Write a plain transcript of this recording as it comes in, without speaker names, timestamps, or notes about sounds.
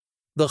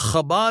The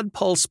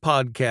ChabadPulse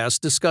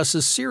podcast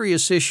discusses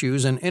serious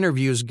issues and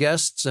interviews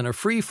guests in a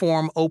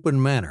free-form,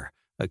 open manner,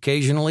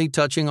 occasionally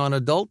touching on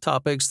adult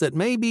topics that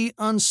may be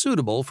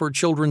unsuitable for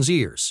children's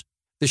ears.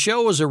 The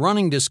show is a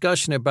running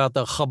discussion about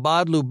the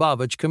Chabad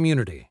Lubavitch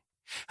community.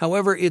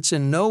 However, it's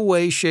in no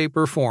way, shape,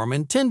 or form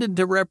intended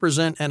to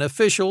represent an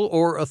official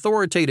or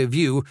authoritative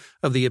view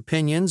of the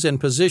opinions and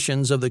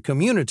positions of the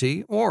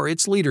community or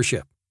its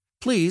leadership.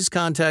 Please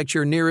contact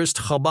your nearest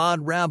Chabad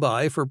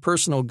rabbi for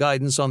personal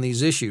guidance on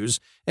these issues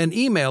and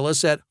email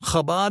us at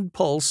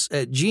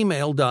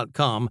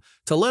ChabadPulse@gmail.com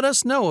to let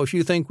us know if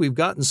you think we've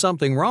gotten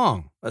something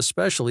wrong,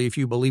 especially if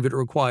you believe it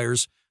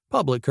requires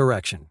public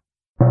correction.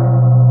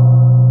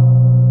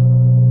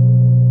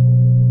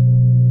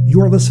 You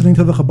are listening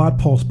to the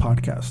ChabadPulse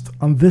podcast.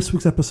 On this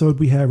week's episode,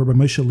 we have Rabbi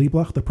Moshe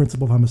Lieblach, the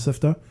principal of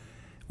HaMasifta.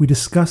 We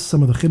discuss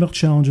some of the chinuch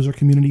challenges our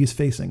community is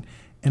facing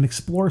and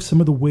explore some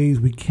of the ways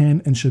we can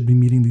and should be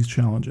meeting these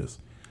challenges.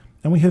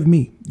 And we have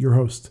me, your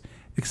host,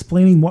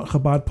 explaining what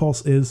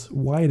ChabadPulse is,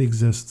 why it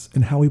exists,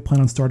 and how we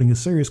plan on starting a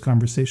serious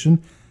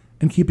conversation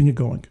and keeping it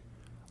going.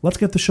 Let's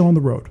get the show on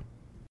the road.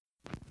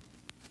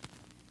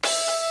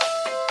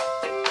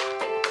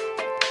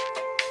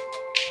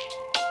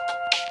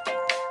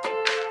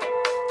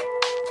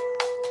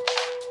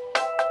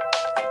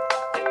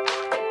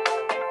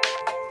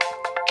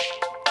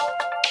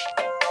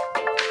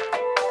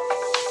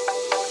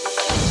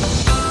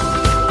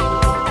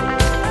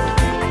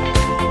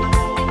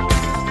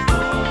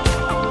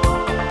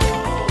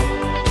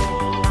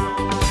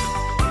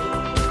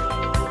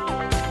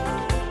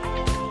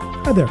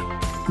 Hi there.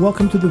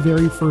 Welcome to the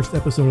very first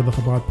episode of the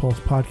ChabadPulse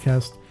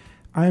podcast.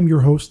 I am your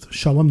host,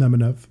 Shalom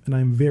Nemenev, and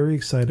I'm very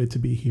excited to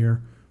be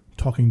here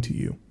talking to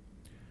you.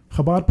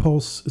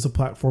 ChabadPulse is a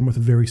platform with a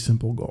very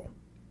simple goal: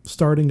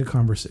 starting a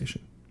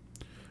conversation.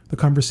 The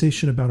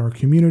conversation about our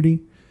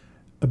community,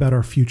 about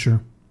our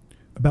future,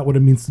 about what it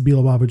means to be a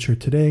Lubavitcher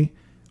today,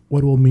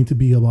 what it will mean to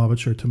be a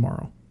Lubavitcher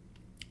tomorrow.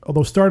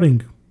 Although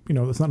starting,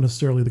 that's not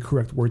necessarily the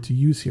correct word to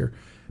use here.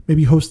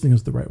 Maybe hosting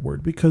is the right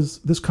word, because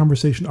this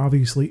conversation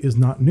obviously is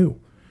not new.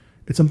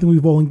 It's something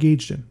we've all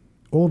engaged in.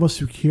 All of us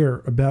who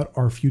care about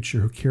our future,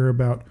 who care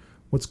about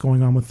what's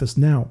going on with us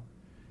now,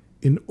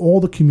 in all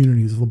the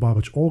communities of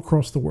Lubavitch, all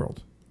across the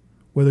world,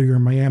 whether you're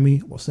in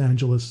Miami, Los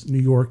Angeles, New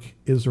York,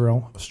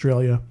 Israel,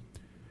 Australia,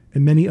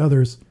 and many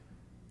others,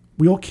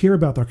 we all care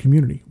about our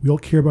community. We all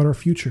care about our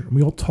future, and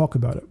we all talk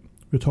about it.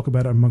 We talk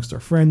about it amongst our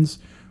friends,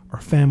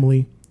 our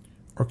family,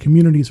 our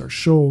communities, our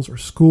shows, our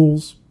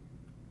schools.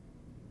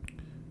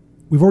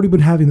 We've already been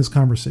having this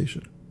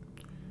conversation.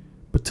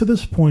 But to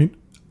this point,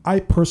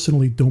 I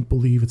personally don't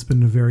believe it's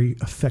been a very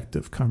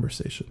effective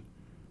conversation.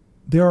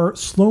 There are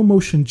slow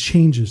motion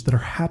changes that are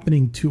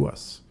happening to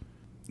us.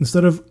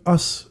 Instead of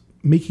us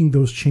making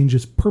those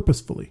changes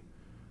purposefully,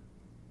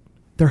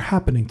 they're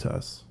happening to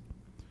us.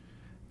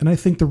 And I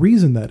think the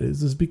reason that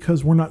is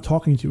because we're not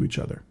talking to each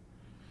other.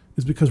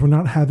 Is because we're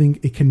not having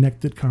a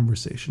connected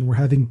conversation. We're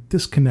having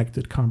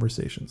disconnected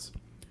conversations.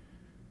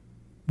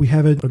 We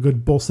have a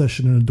good bull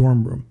session in a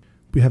dorm room.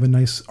 We have a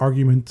nice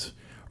argument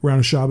around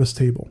a Shabbos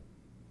table.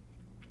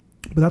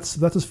 But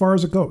that's as far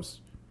as it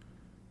goes.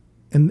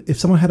 And if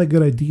someone had a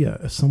good idea,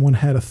 if someone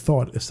had a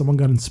thought, if someone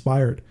got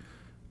inspired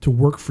to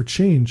work for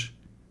change,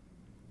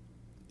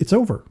 it's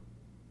over.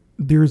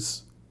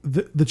 There's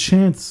the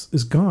chance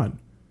is gone.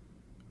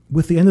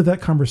 With the end of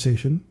that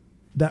conversation,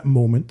 that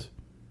moment,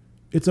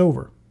 it's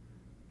over.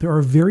 There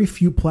are very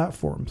few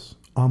platforms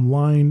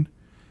online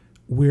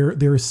where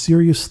there is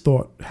serious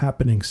thought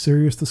happening,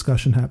 serious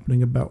discussion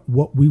happening about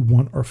what we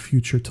want our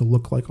future to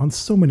look like on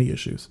so many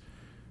issues.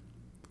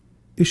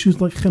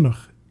 Issues like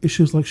chinuch,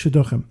 issues like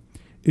shidduchim,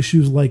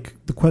 issues like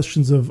the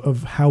questions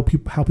of how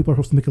people are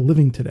supposed to make a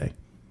living today,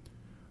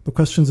 the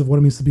questions of what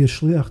it means to be a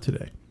shliach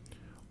today.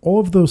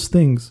 All of those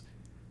things,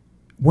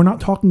 we're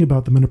not talking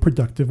about them in a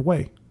productive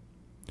way.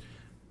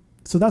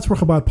 So that's where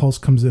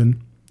ChabadPulse comes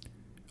in.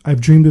 I've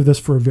dreamed of this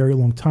for a very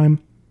long time.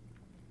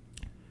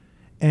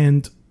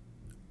 And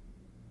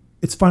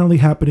it's finally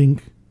happening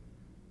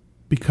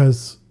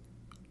because,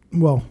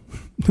 well,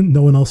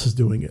 no one else is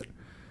doing it.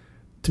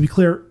 To be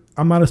clear,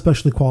 I'm not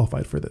especially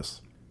qualified for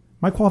this.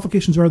 My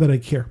qualifications are that I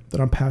care,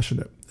 that I'm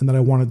passionate, and that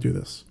I want to do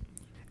this.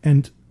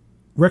 And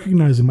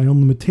recognizing my own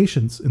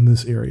limitations in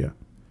this area,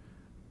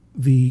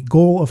 the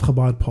goal of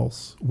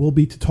ChabadPulse will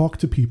be to talk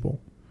to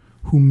people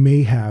who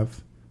may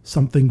have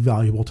something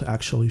valuable to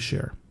actually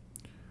share.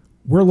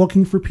 We're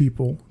looking for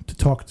people to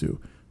talk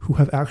to who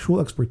have actual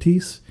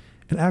expertise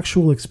and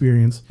actual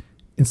experience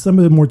in some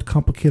of the more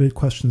complicated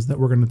questions that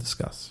we're going to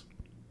discuss.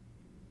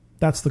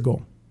 That's the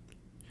goal.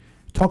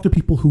 Talk to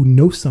people who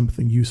know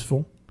something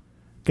useful,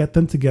 get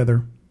them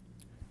together,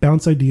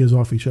 bounce ideas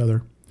off each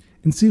other,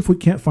 and see if we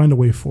can't find a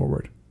way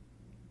forward.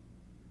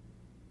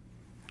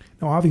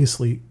 Now,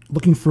 obviously,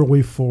 looking for a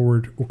way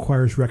forward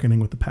requires reckoning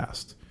with the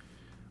past.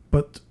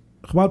 But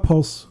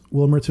ChabadPulse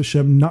will, Emer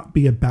Hashem, not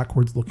be a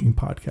backwards-looking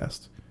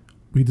podcast.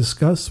 We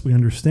discuss, we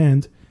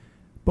understand,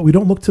 but we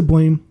don't look to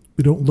blame,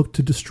 we don't look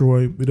to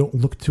destroy, we don't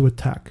look to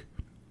attack.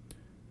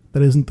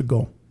 That isn't the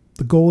goal.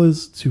 The goal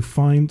is to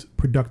find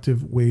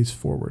productive ways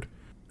forward.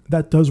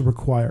 That does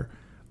require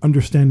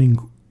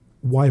understanding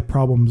why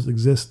problems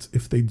exist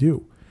if they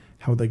do,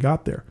 how they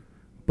got there.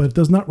 But it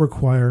does not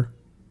require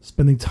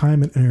spending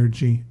time and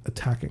energy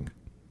attacking.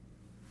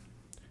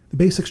 The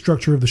basic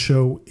structure of the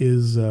show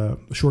is a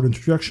short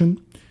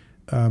introduction,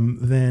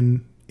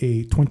 then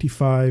a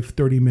 25,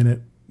 30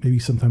 minute, maybe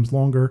sometimes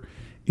longer,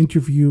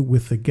 interview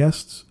with a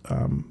guest,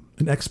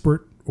 an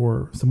expert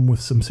or someone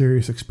with some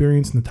serious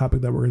experience in the topic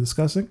that we're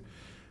discussing,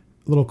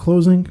 a little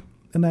closing,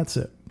 and that's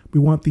it. We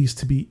want these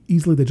to be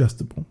easily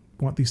digestible.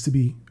 We want these to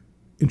be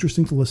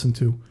interesting to listen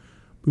to.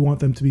 We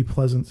want them to be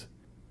pleasant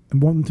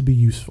and want them to be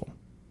useful,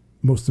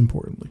 most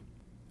importantly.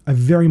 I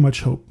very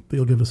much hope that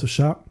you'll give us a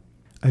shot.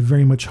 I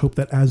very much hope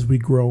that as we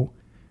grow,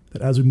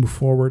 that as we move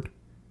forward,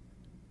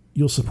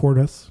 you'll support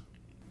us.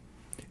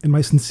 And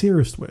my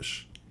sincerest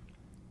wish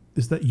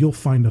is that you'll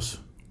find us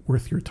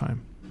worth your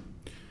time.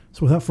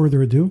 So without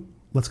further ado,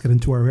 let's get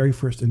into our very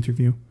first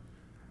interview.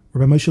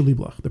 Rabbi Moshe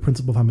Lieblach, the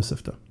principal of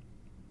HaMasifta.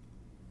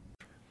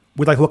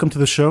 We'd like to welcome to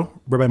the show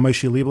Rabbi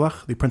Moshe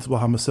Lieblach, the principal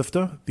of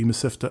HaMasifta, the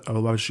Masifta of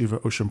Yeshiva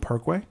Ocean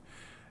Parkway.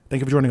 Thank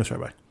you for joining us,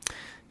 Rabbi.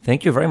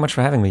 Thank you very much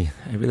for having me.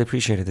 I really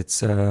appreciate it.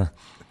 It's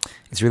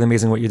really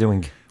amazing what you're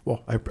doing.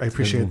 Well, I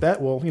appreciate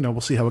that. Well,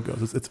 we'll see how it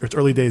goes. It's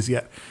early days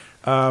yet.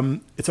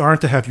 It's an honor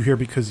to have you here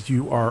because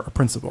you are a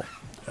principal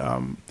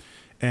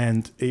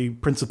and a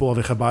principal of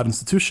a Chabad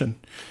institution.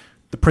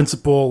 The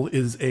principal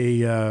is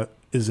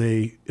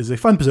a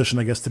fun position,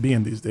 I guess, to be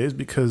in these days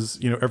because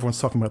everyone's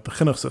talking about the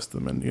chinuch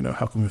system and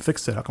how can we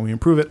fix it, how can we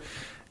improve it,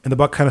 and the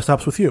buck kind of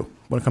stops with you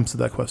when it comes to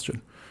that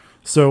question.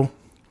 So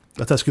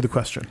let's ask you the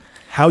question: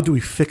 how do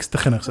we fix the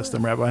chinuch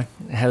system, Rabbi?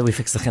 How do we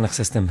fix the chinuch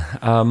system?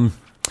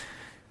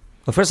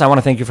 Well, first, I want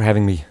to thank you for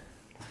having me.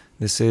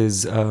 This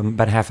is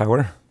about a half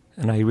hour,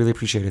 and I really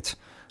appreciate it.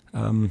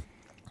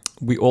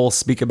 We all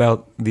speak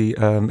about the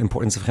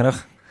importance of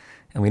chinuch,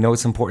 and we know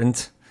it's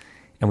important,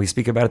 and we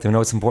speak about it, and we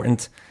know it's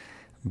important,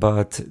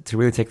 but to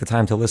really take the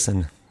time to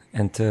listen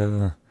and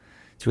to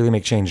really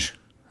make change.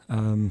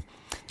 The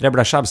Rebbe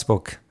Rashab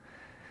spoke.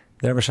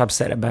 The Rebbe Rashab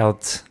said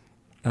about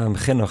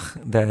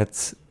chinuch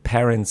that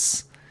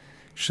parents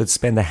should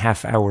spend a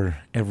half hour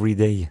every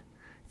day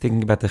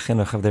thinking about the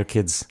chinuch of their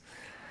kids.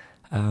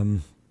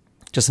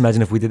 Just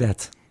imagine if we did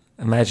that.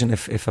 Imagine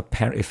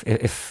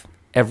if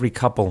every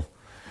couple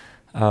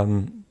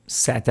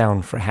sat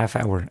down for a half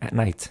hour at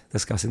night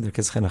discussing their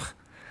kids' chinuch,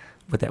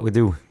 what that would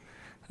do.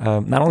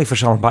 Not only for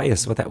shalom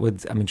bayis, what that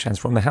would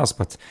transform the house,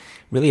 but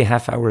really a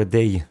half hour a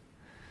day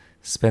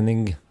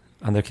spending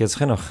on their kids'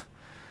 chinuch.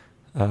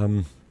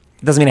 It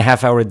doesn't mean a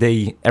half hour a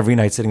day every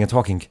night sitting and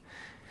talking.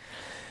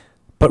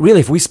 But really,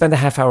 if we spend a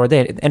half hour a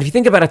day, and if you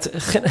think about it,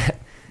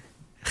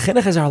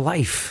 chinuch is our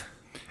life.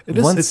 It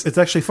is. It's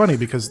actually funny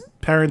because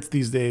parents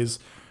these days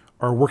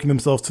are working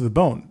themselves to the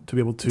bone to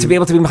be able to be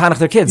mechanech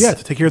their kids. Yeah,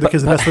 to take care of their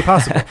kids the best way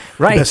possible.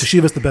 Right. The best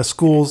yeshivas, the best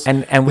schools.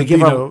 And we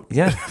give our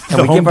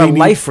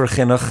life for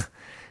chinuch,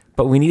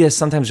 but we need to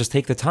sometimes just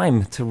take the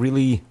time to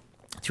really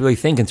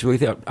think and to really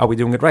think, are we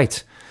doing it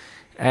right?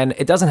 And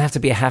it doesn't have to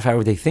be a half hour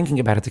a day thinking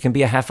about it. It can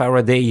be a half hour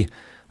a day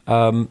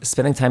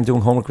spending time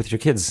doing homework with your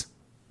kids.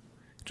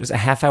 Just a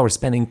half hour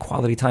spending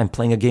quality time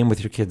playing a game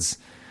with your kids.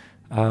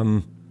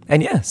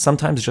 And yeah,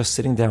 sometimes just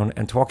sitting down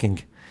and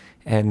talking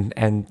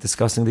and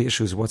discussing the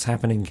issues, what's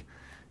happening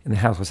in the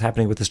house, what's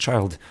happening with this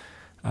child,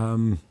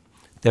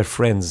 their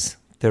friends,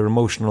 their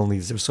emotional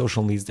needs, their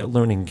social needs, their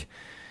learning.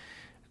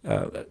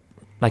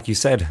 Like you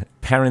said,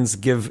 parents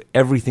give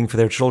everything for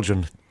their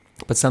children,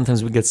 but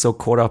sometimes we get so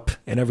caught up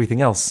in everything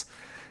else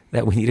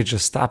that we need to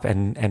just stop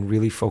and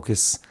really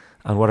focus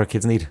on what our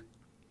kids need.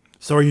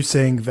 So are you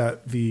saying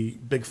that the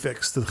big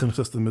fix to the chinuch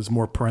system is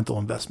more parental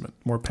investment,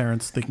 more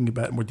parents thinking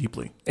about it more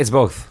deeply? It's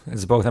both.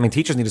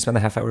 Teachers need to spend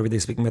a half hour every day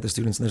speaking about their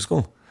students in their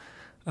school.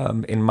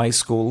 In my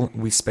school,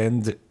 we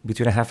spend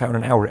between a half hour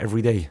and an hour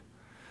every day.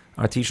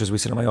 Our teachers, we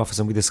sit in my office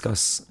and we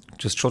discuss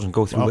just children,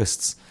 go through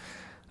lists.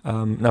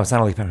 No, it's not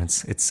only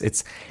parents.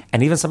 It's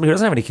and even somebody who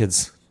doesn't have any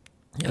kids,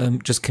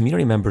 just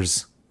community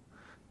members.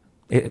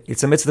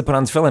 It's a mitzvah to put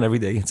on tefillin every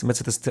day. It's a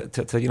mitzvah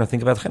to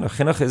think about chinuch.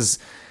 Chinuch is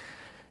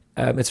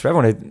it's for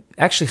everyone.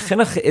 Actually,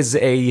 chinuch is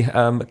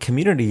a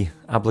community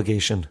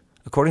obligation.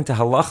 According to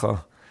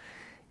halacha,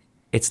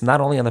 it's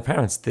not only on the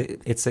parents.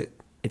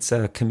 It's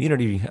a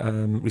community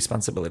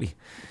responsibility.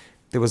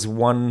 There was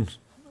one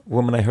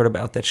woman I heard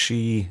about that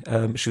she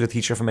was a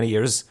teacher for many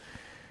years,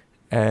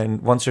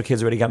 and once her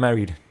kids already got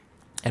married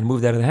and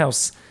moved out of the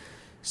house,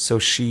 so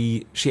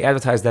she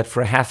advertised that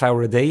for a half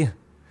hour a day,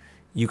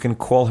 you can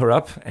call her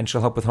up and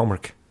she'll help with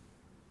homework.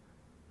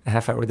 A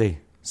half hour a day.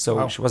 So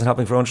wow. She wasn't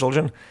helping for her own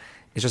children.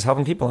 It's just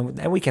helping people,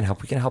 and we can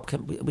help. We can help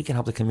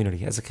the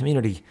community. As a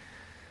community,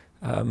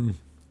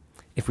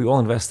 if we all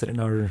invested in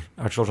our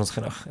children's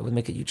chinuch, it would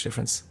make a huge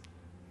difference.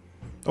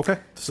 Okay.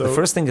 So the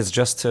first thing is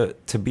just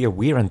to be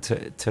aware and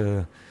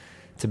to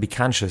be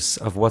conscious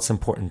of what's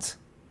important,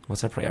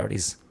 what's our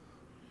priorities.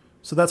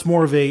 So that's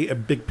more of a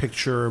big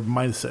picture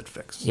mindset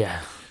fix.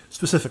 Yeah.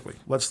 specifically,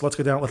 let's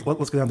get down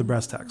to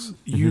brass tacks.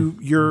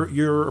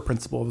 You're a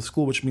principal of a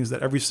school, which means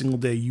that every single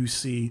day you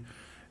see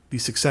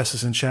these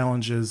successes and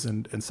challenges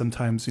and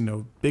sometimes,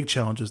 big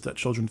challenges that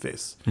children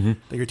face,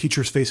 that your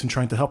teachers face in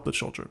trying to help the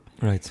children.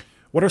 Right.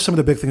 What are some of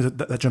the big things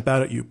that jump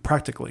out at you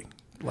practically,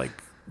 like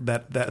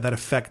that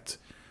affect,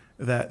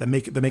 that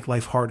make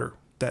life harder,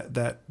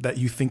 that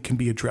you think can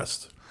be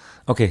addressed?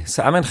 Okay,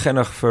 so I'm in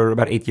chinuch for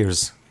about 8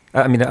 years.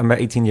 I'm about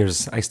 18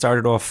 years. I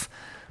started off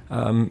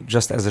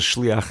just as a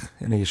shliach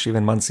in a yeshiva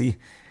in Monsey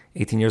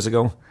 18 years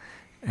ago,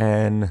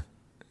 and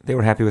they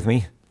were happy with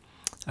me.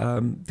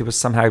 There was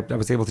somehow I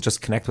was able to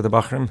just connect with the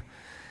Bachrim,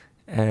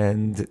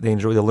 and they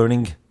enjoyed the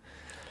learning.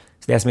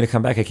 So they asked me to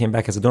come back. I came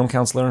back as a dorm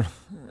counselor,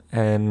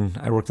 and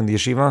I worked in the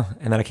yeshiva,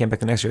 and then I came back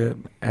the next year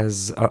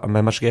as a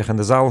mashgiach in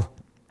the zal.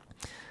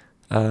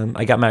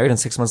 I got married, and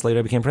 6 months later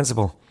I became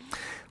principal,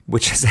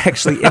 which is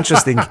actually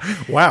interesting.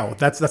 Wow,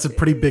 that's a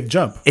pretty big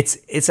jump.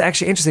 It's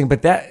actually interesting,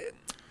 but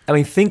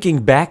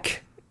thinking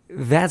back,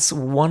 that's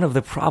one of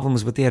the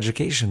problems with the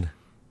education.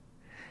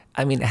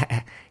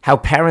 How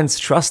parents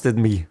trusted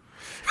me.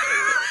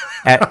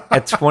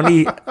 At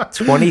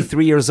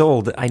 23 years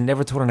old, I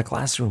never taught in a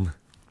classroom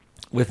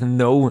with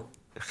no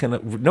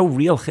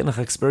real chinuch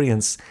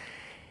experience.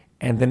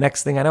 And the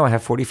next thing I know, I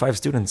have 45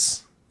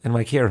 students in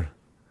my care.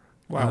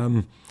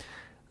 Wow.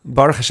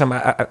 Baruch Hashem,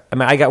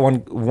 I got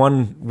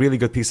one really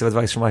good piece of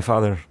advice from my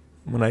father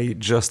when I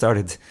just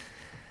started.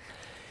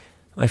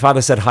 My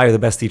father said, hire the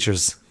best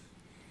teachers.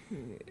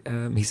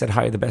 He said,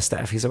 hire the best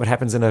staff. He said, what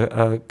happens in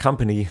a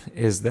company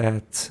is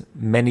that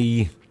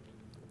many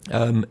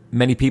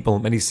people,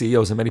 many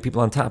CEOs and many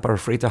people on top are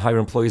afraid to hire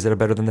employees that are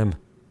better than them.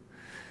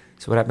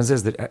 So what happens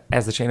is that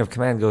as the chain of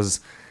command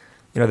goes,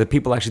 the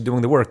people actually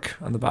doing the work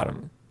on the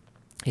bottom.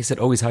 He said,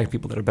 always hire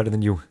people that are better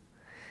than you.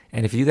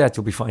 And if you do that,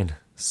 you'll be fine.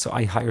 So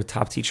I hired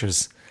top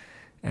teachers.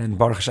 And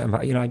Baruch Hashem,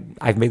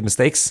 I've made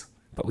mistakes,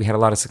 but we had a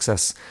lot of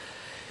success.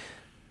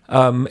 The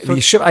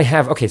yeshiva I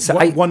have, okay. So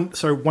one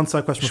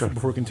side question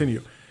before we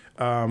continue.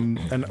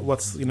 And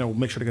let's,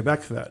 make sure to get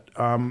back to that.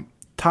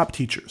 Top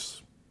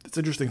teachers. It's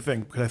an interesting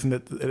thing because I think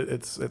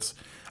that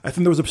I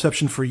think there was a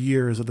perception for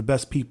years that the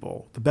best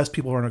people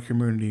around our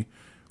community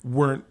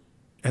weren't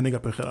ending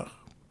up in chinuch.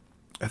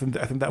 I think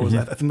that was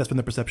I think that's been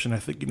the perception. I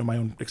think my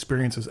own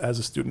experiences as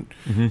a student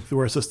through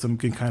our system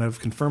can kind of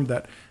confirm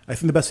that. I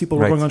think the best people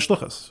were going on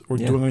shluchas or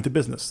going into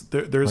business.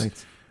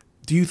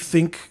 Do you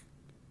think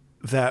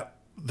that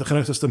the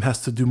chinuch system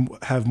has to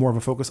have more of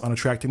a focus on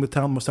attracting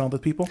the most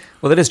talented people?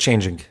 Well, it is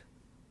changing.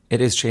 It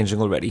is changing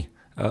already.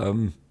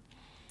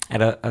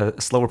 At a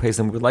slower pace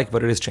than we would like,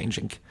 but it is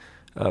changing.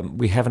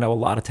 We have now a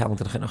lot of talent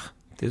in chinuch.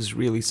 There's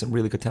really some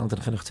really good talent in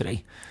chinuch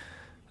today.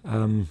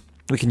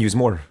 We can use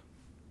more.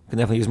 We can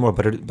definitely use more,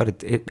 but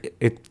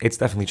it's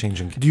definitely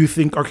changing. Do you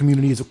think our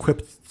community is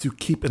equipped to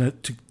keep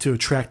to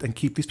attract and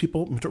keep these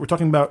people? We're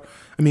talking about,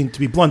 to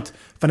be blunt,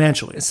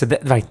 financially. So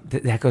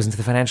that goes into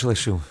the financial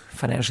issue.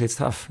 Financially, it's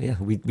tough. Yeah,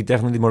 we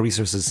definitely need more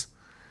resources.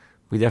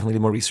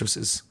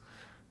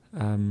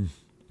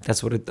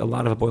 That's what a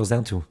lot of it boils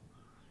down to.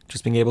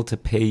 Just being able to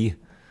pay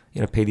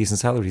decent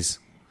salaries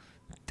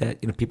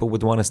that people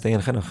would want to stay in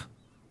chinuch.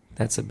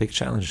 That's a big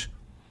challenge.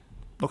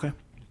 Okay.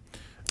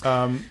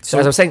 So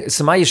as I was saying,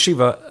 so my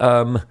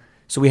yeshiva,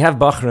 so we have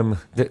bachrim.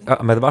 The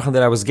bachrim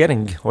that I was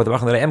getting, or the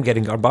bachrim that I am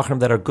getting, are bachrim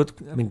that are good.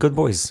 Good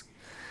boys,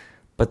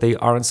 but they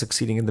aren't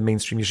succeeding in the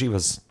mainstream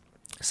yeshivas.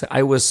 So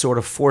I was sort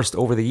of forced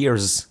over the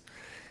years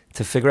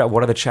to figure out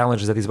what are the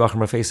challenges that these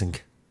bachrim are facing,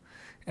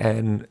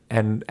 and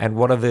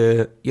what are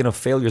the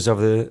failures of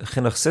the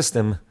chinuch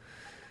system.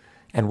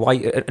 And why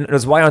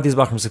aren't these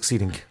bachrim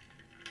succeeding?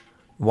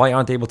 Why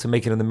aren't they able to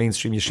make it in the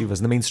mainstream yeshivas,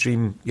 in the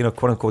mainstream,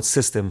 quote unquote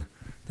system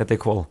that they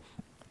call?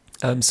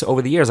 So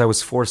over the years, I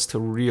was forced to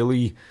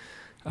really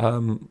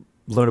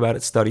learn about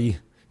it, study,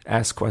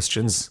 ask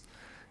questions,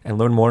 and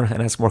learn more and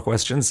ask more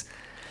questions.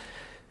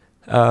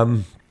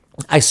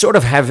 I sort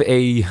of have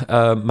a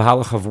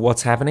mahalach of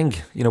what's happening,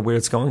 where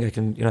it's going.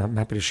 I'm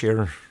happy to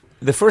share.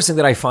 The first thing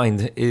that I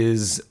find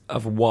is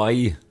of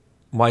why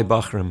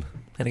bachrim.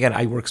 And again,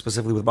 I work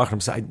specifically with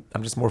bachrim, so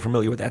I'm just more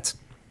familiar with that.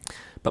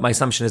 But my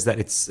assumption is that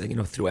it's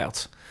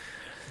throughout.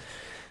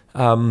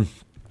 The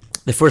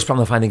first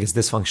problem I'm finding is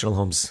dysfunctional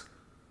homes.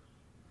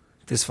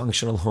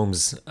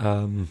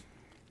 And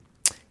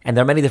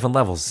there are many different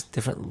levels,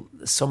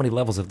 so many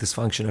levels of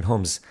dysfunction at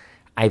homes.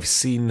 I've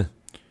seen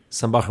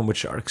some bachrim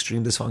which are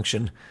extreme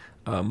dysfunction,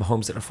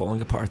 homes that are falling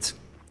apart,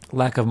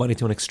 lack of money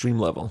to an extreme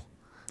level,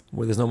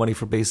 where there's no money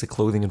for basic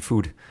clothing and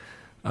food,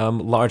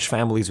 large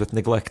families with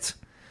neglect.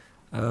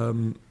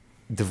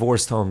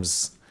 Divorced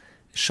homes,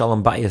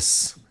 shalom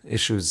bias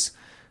issues.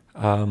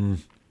 There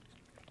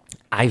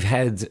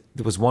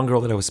was one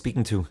girl that I was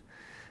speaking to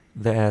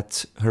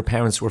that her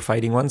parents were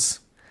fighting once,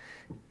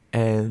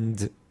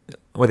 they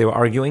were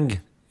arguing,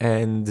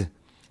 and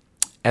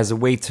as a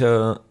way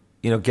to,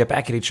 get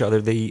back at each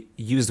other, they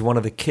used one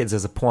of the kids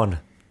as a pawn.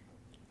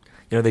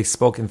 They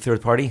spoke in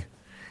third party.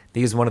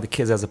 They used one of the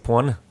kids as a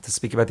pawn to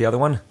speak about the other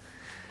one.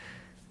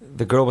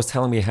 The girl was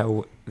telling me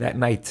how that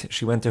night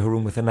she went to her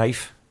room with a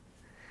knife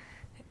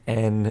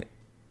and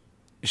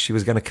she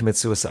was going to commit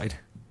suicide.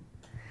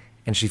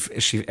 And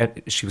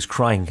she was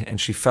crying,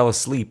 and she fell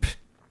asleep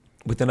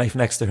with the knife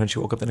next to her, and she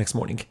woke up the next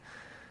morning.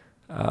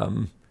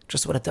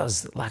 Just what it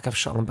does, lack of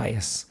shalom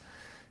bayis.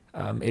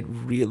 It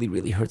really,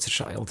 really hurts a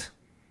child.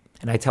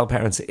 And I tell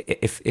parents,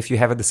 if you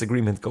have a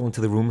disagreement, go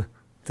into the room,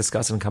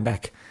 discuss it, and come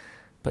back.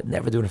 But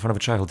never do it in front of a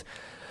child.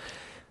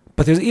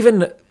 But there's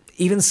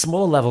even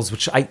smaller levels,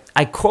 which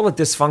I call it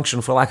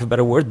dysfunction for lack of a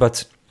better word,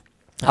 but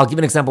I'll give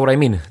an example of what I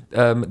mean.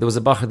 There was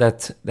a bacher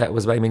that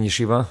was by me in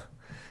yeshiva,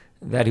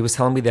 that he was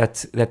telling me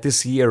that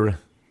this year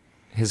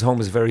his home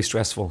is very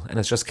stressful and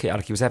it's just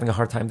chaotic. He was having a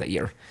hard time that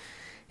year.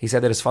 He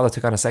said that his father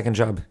took on a second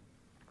job.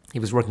 He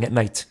was working at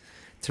night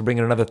to bring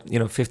in another,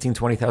 $15,000,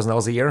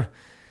 $20,000 a year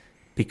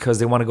because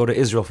they want to go to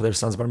Israel for their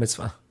son's bar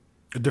mitzvah.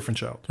 A different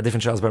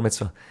child's bar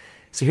mitzvah.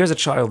 So here's a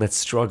child that's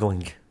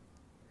struggling.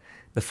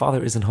 The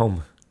father isn't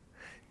home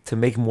to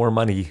make more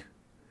money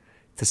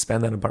to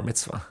spend on a bar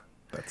mitzvah.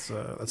 That's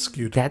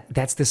skewed.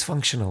 That's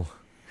dysfunctional,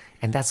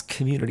 and that's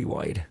community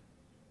wide.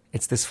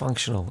 It's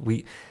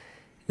dysfunctional.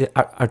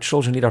 Our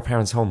children need our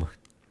parents home.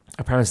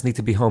 Our parents need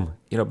to be home.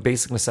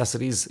 Basic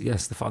necessities.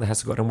 Yes, the father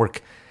has to go out and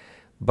work,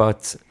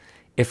 but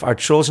if our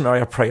children are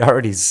our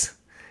priorities,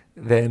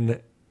 then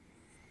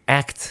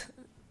act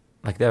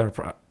like they're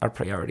our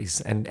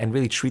priorities, and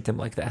really treat them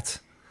like that.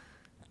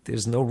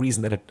 There's no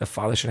reason that a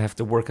father should have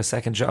to work a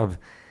second job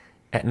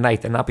at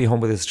night and not be home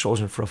with his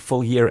children for a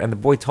full year. And the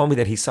boy told me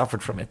that he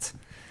suffered from it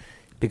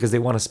because they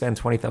want to spend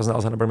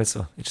 $20,000 on a bar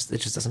mitzvah. It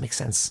just doesn't make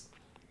sense.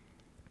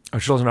 Our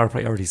children are our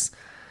priorities.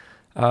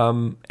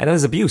 And then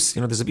there's abuse.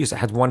 There's abuse. I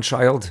had one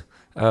child,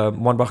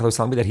 one bacher was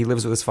telling me that he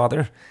lives with his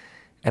father,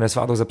 and his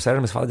father was upset at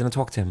him. His father didn't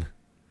talk to him.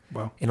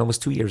 Wow. In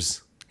almost 2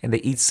 years. And they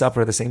eat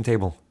supper at the same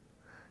table.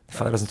 The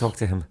father doesn't talk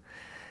to him.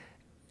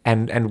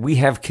 And we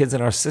have kids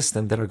in our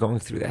system that are going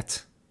through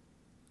that.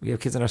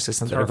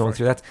 That are going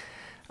through that.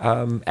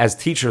 As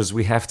teachers,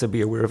 we have to be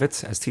aware of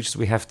it. As teachers,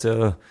 we have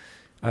to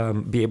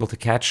be able to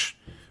catch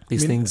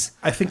these things.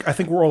 I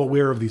think we're all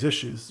aware of these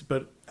issues,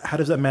 but how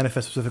does that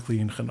manifest specifically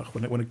in chinuch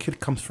when a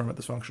kid comes from a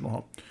dysfunctional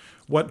home?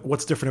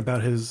 What's different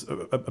about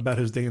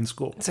his day in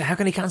school? So how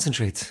can he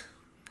concentrate?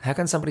 How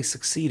can somebody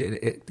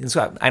succeed?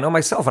 So I know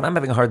myself, and I'm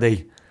having a hard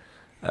day.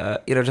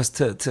 Just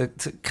to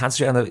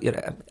concentrate on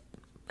the.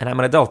 And I'm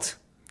an adult.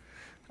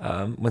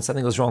 When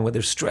something goes wrong, when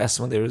there's stress,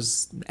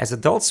 as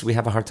adults, we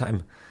have a hard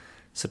time.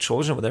 So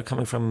children, when they're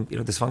coming from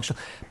dysfunctional,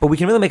 but we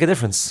can really make a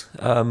difference.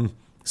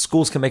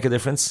 Schools can make a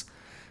difference.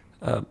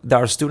 There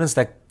are students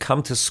that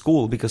come to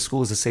school because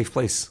school is a safe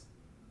place.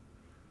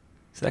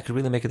 So that could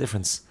really make a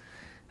difference.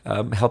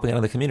 Helping out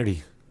in the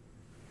community,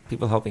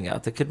 people helping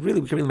out, we could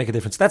really make a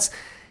difference.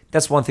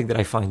 That's one thing that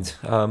I find.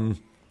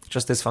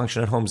 Just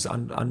dysfunction at homes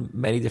on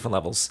many different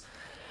levels.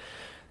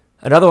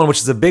 Another one, which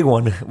is a big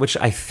one, which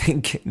I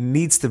think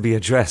needs to be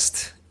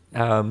addressed,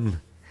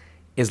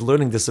 is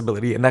learning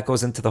disability, and that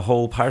goes into the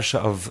whole parsha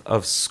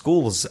of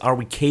schools. Are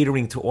we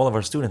catering to all of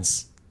our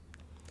students?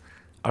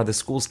 Are the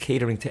schools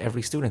catering to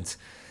every student?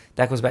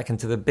 That goes back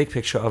into the big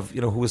picture of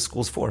who is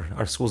schools for?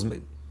 Are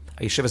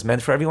yeshivas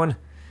meant for everyone?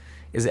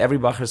 Is every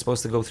bacher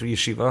supposed to go through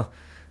yeshiva,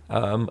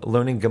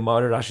 learning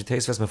Gemara, Rashi,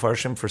 Tosfos,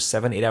 Mefarshim for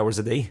 7-8 hours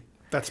a day?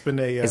 That's been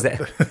that's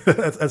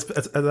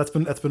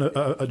been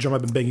a drum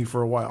I've been banging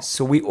for a while.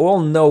 So we all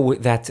know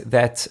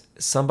that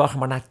some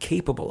bachim are not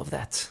capable of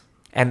that,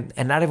 and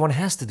not everyone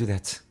has to do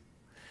that.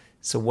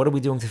 So what are we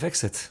doing to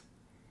fix it?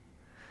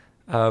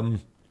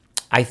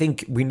 I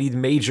think we need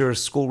major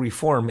school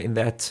reform in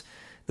that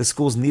the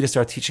schools need to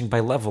start teaching by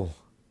level.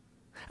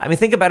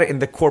 Think about it in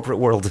the corporate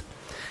world.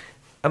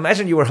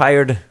 Imagine you were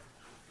hired,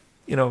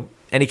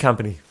 any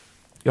company.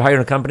 You're hired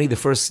in a company. The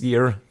first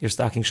year you're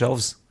stocking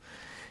shelves.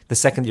 The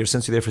second year,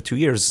 since you're there for 2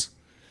 years,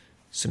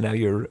 so now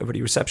you're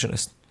already a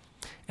receptionist.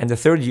 And the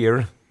third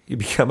year, you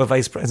become a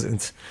vice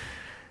president.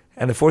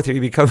 And the fourth year, you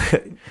become...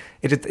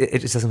 It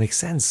just doesn't make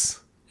sense.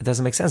 It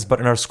doesn't make sense. But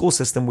in our school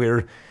system,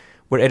 where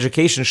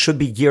education should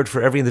be geared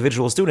for every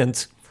individual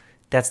student,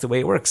 that's the way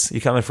it works.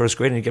 You come in first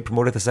grade, and you get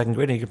promoted to second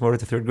grade, and you get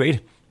promoted to third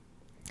grade.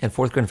 And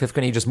fourth grade and fifth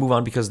grade, and you just move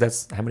on because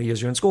that's how many years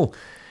you're in school.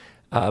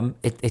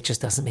 It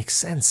just doesn't make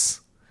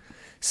sense.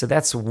 So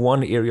that's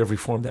one area of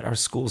reform that our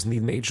schools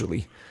need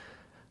majorly.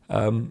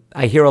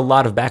 I hear a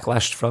lot of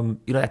backlash from,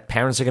 that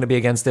parents are going to be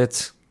against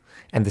it,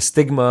 and the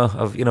stigma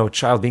of, a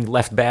child being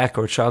left back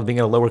or a child being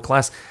in a lower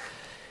class.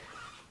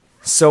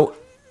 So,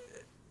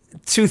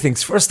 two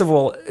things. First of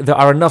all, there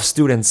are enough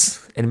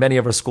students in many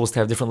of our schools to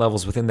have different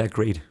levels within that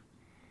grade.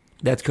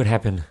 That could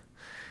happen.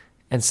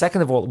 And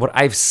second of all, what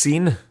I've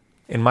seen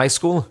in my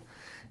school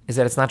is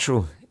that it's not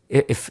true.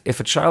 If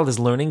a child is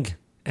learning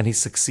and he's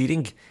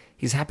succeeding,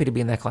 he's happy to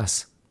be in that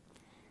class.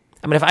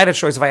 If I had a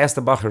choice, if I asked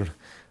the bacher,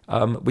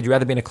 would you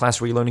rather be in a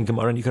class where you're learning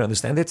Gemara and you can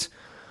understand it?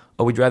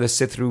 Or would you rather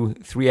sit through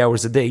 3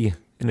 hours a day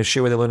in a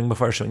shir where they're learning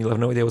Mefarshim and you'll have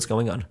no idea what's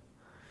going on?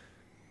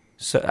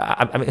 So,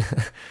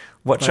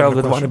 what child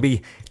would want to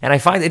be? And I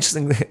find it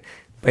interesting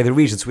by the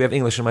regions. We have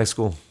English in my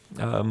school.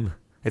 I'm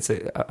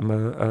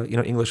a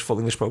English, full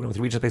English program. It's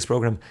a region-based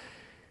program.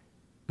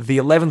 the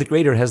 11th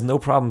grader has no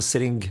problem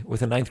sitting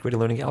with a 9th grader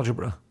learning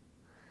algebra.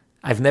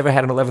 I've never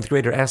had an 11th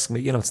grader ask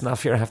me, it's not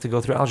fair, I have to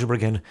go through algebra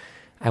again.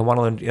 I want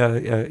to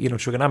learn,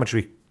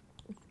 trigonometry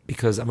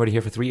because I'm already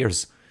here for 3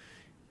 years.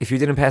 If you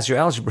didn't pass your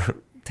algebra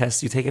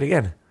test, you take it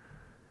again.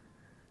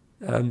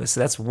 So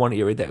that's one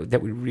area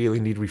that we really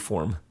need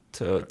reform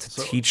to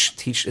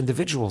teach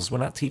individuals. We're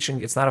not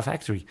teaching, it's not a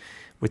factory.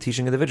 We're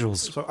teaching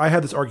individuals. So I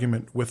had this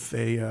argument with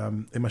a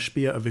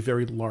mashpia of a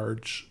very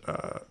large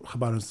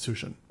Chabad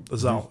institution, a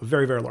Zal, a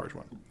very, very large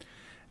one.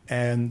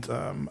 And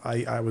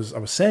I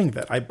was saying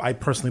that I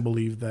personally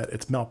believe that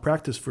it's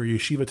malpractice for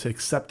yeshiva to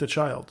accept a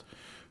child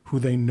who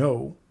they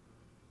know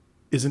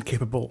isn't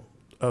capable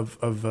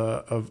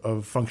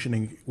of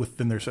functioning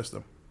within their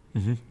system.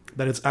 Mm-hmm.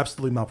 That it's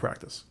absolutely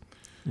malpractice.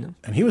 Yeah.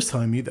 And he was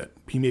telling me that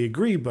he may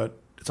agree, but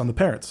it's on the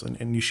parents, and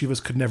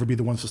yeshivas could never be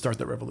the ones to start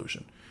that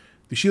revolution.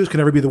 The yeshivas could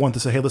never be the one to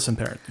say, "Hey, listen,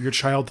 parent, your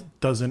child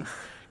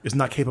is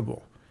not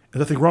capable.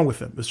 There's nothing wrong with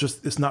him.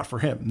 It's not for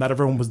him. Not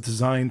everyone was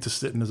designed to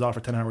sit in his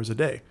office for 10 hours a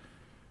day."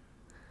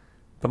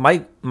 But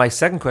my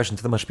second question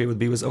to the mashpia would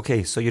be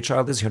okay, so your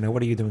child is here now.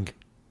 What are you doing?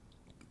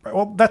 Right,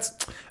 well, that's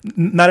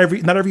not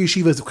every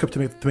yeshiva is equipped to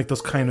make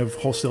those kind of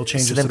wholesale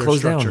changes to their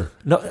structure.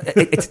 Down. No,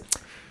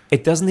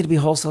 it doesn't need to be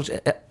wholesale.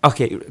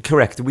 Okay,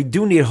 correct. We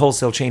do need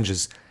wholesale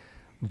changes.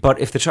 But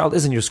if the child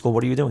is in your school,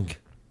 what are you doing?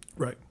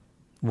 Right.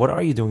 What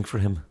are you doing for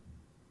him?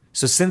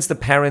 So since the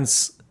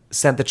parents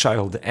sent the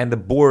child and the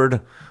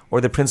board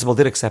or the principal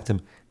did accept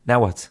him, now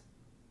what?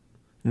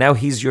 Now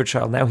he's your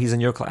child. Now he's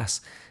in your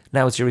class.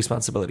 Now it's your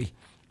responsibility.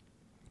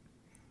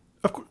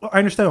 Of course, I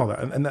understand all that,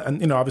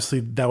 and obviously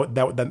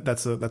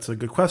that's a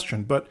good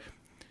question. But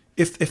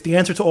if the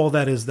answer to all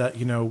that is that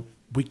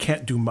we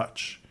can't do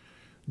much,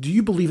 do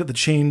you believe that the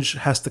change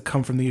has to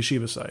come from the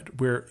yeshiva side,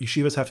 where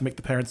yeshivas have to make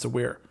the parents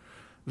aware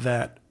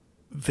that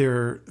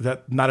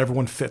not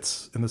everyone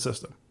fits in the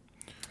system?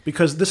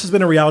 Because this has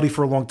been a reality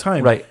for a long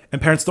time, right?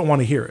 And parents don't want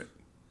to hear it.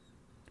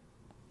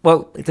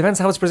 Well, it depends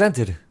how it's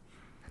presented.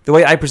 The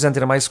way I present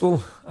it in my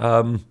school,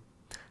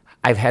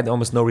 I've had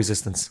almost no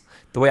resistance.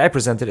 The way I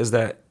present it is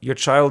that your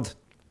child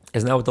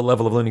is now at the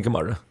level of learning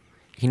Gemara.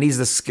 He needs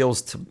the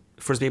skills to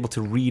first be able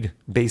to read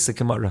basic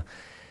Gemara.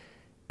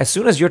 As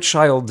soon as your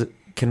child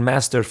can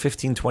master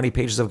 15, 20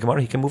 pages of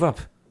Gemara, he can move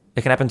up.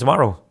 It can happen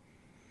tomorrow.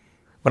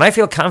 When I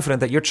feel confident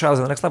that your child is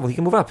on the next level, he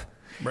can move up.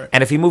 Right.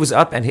 And if he moves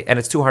up and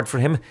it's too hard for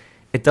him,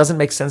 it doesn't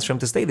make sense for him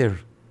to stay there.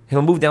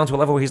 He'll move down to a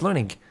level where he's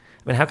learning.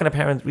 I mean, how can a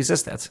parent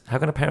resist that? How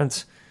can a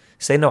parent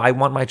say, no, I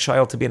want my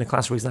child to be in a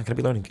class where he's not going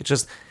to be learning? It's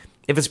just,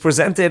 if it's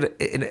presented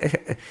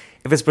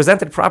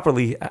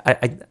properly,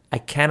 I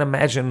can't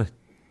imagine,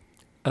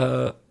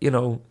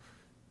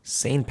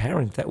 sane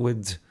parent that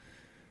wouldn't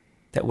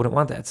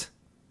want that.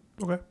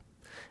 Okay.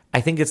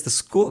 I think it's the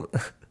school.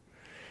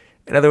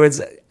 In other words,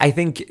 I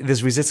think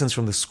there's resistance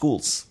from the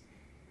schools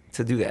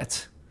to do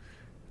that.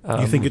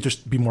 You think it'd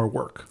just be more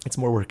work? It's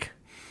more work.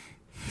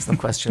 There's no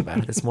question about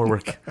it. It's more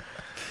work.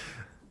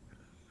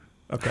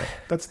 Okay,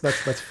 that's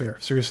fair.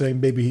 So you're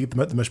saying maybe the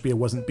mashpia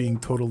wasn't being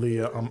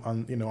totally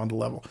on the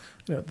level.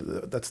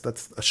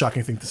 That's a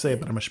shocking thing to say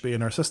about a mashpia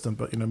in our system,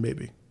 but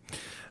maybe.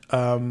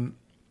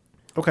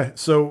 Okay,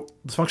 so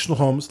dysfunctional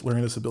homes,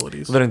 learning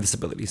disabilities. Learning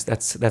disabilities.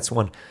 That's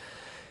one.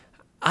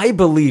 I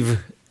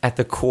believe at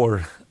the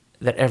core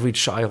that every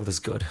child is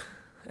good,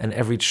 and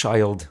every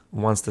child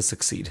wants to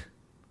succeed.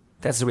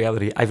 That's the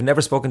reality. I've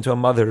never spoken to a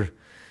mother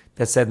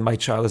that said my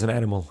child is an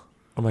animal,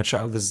 or my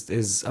child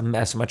is a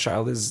mess, or my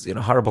child is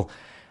horrible.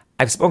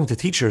 I've spoken to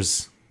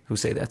teachers who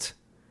say that.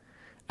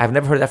 I've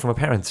never heard that from a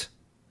parent.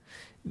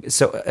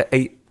 So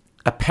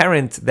a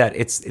parent that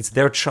it's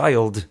their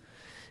child,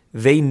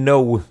 they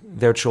know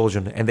their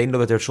children, and they know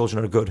that their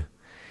children are good.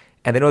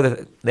 And they know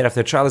that if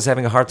their child is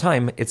having a hard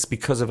time, it's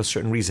because of a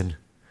certain reason.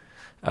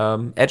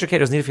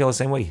 Educators need to feel the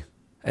same way.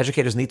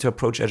 Educators need to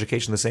approach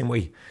education the same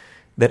way,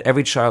 that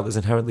every child is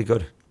inherently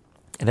good,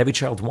 and every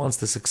child wants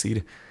to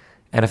succeed.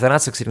 And if they're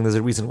not succeeding, there's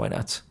a reason why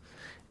not.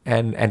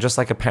 And just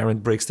like a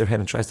parent breaks their head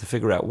and tries to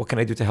figure out, what can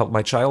I do to help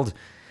my child?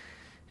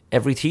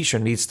 Every teacher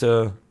needs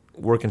to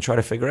work and try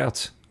to figure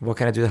out, what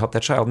can I do to help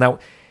that child? Now,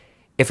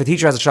 if a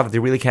teacher has a child that they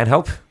really can't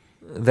help,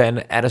 then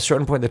at a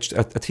certain point,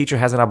 a teacher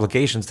has an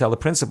obligation to tell the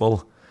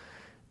principal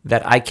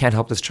that I can't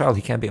help this child,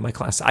 he can't be in my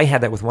class. I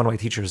had that with one of my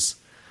teachers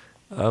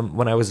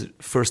when I was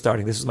first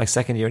starting. This was my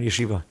second year in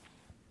yeshiva.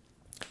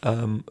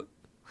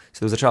 So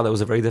there was a child that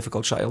was a very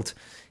difficult child.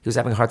 He was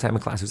having a hard time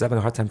in class. He was having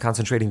a hard time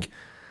concentrating.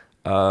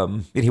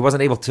 And he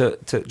wasn't able to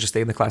just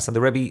stay in the class. And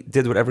the Rebbe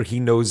did whatever he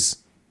knows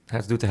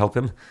how to do to help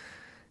him.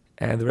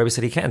 And the Rebbe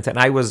said he can't. And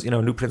I was,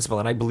 a new principal,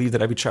 and I believe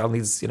that every child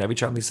needs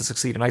to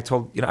succeed. And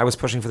I was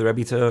pushing for the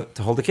Rebbe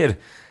to hold the kid.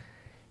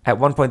 At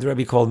one point, the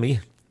Rebbe called me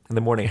in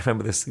the morning. I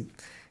remember this.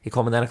 He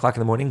called me at 9 o'clock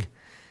in the morning,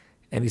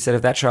 and he said,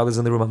 if that child is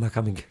in the room, I'm not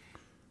coming.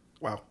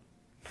 Wow.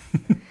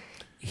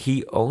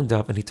 He owned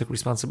up and he took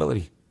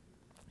responsibility.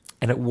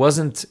 And it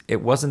wasn't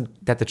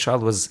that the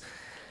child was,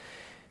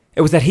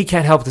 it was that he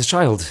can't help this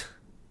child.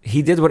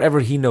 He did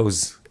whatever he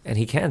knows, and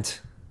he can't.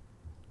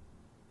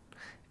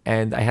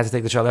 And I had to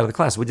take the child out of the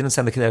class. We didn't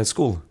send the kid out of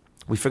school.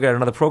 We figured out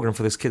another program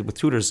for this kid with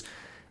tutors,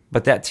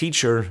 but that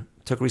teacher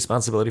took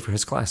responsibility for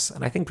his class.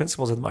 And I think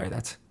principals admire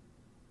that.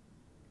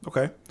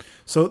 Okay.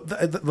 So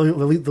that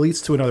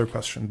leads to another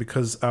question,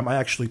 because I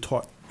actually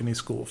taught in a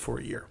school for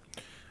a year.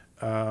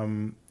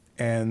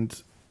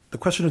 And the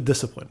question of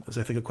discipline is,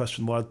 I think, a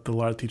question a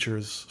lot of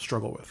teachers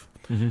struggle with.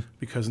 Mm-hmm.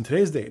 Because in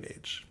today's day and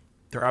age,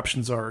 their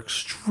options are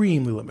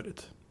extremely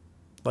limited,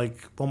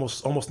 like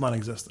almost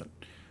non-existent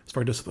as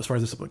far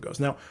as discipline goes.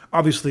 Now,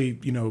 obviously,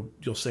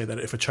 you'll say that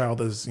if a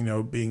child is,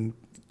 being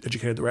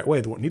educated the right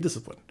way, they won't need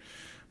discipline.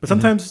 But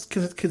sometimes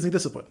kids need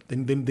discipline. They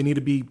need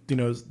to be, there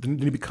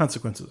need to be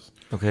consequences.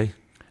 Okay.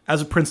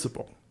 As a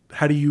principal,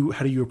 how do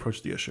you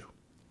approach the issue?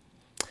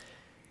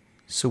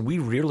 So we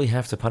rarely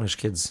have to punish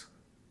kids.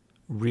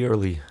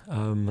 Rarely.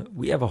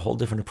 We have a whole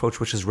different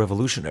approach, which is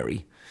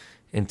revolutionary.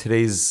 In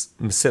today's,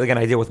 again,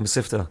 I deal with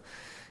Mesifta.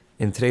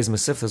 In today's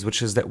Mesiftas,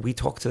 which is that we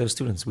talk to their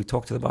students, we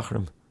talk to the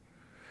Bachrim.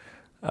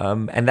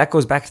 And that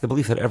goes back to the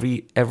belief that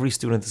every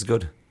student is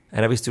good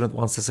and every student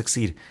wants to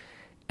succeed.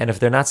 And if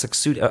they're not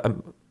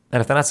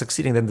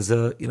succeeding, then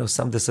there's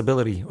some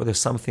disability or there's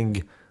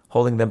something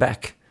holding them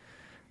back.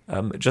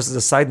 Just as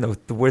a side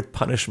note, the word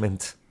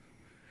punishment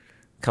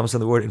comes from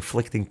the word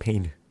inflicting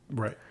pain.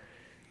 Right.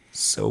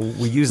 So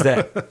we use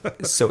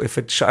that. So if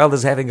a child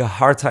is having a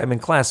hard time in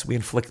class, we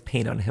inflict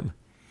pain on him.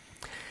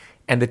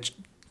 And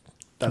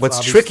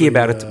what's tricky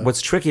about it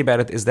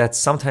is that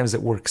sometimes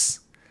it works.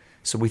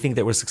 So we think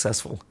that we're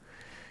successful.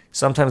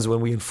 Sometimes when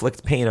we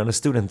inflict pain on a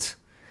student,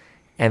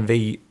 and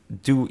they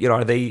do,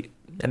 they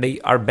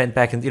are bent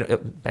back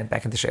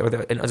into shape.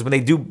 And when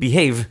they do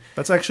behave,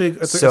 that's a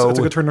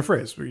good turn of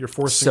phrase. You're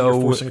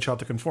forcing a child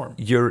to conform.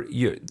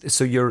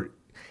 The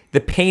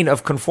pain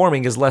of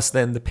conforming is less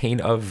than the pain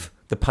of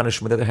the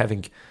punishment that they're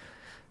having.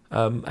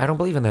 I don't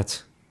believe in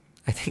that.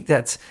 I think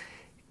that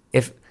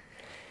if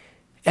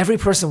every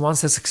person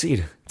wants to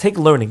succeed, take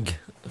learning,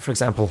 for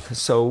example.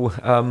 So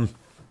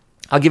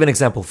I'll give an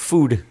example.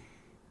 Food.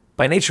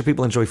 By nature,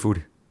 people enjoy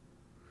food.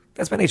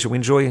 That's by nature. We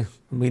enjoy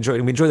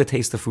the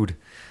taste of food.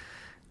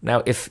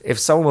 Now, if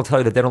someone will tell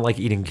you that they don't like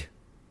eating,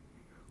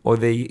 or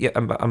you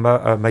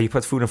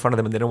put food in front of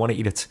them and they don't want to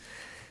eat it,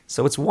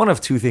 so it's one of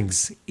two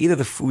things: either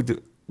the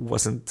food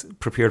wasn't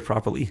prepared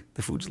properly,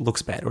 the food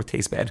looks bad or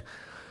tastes bad,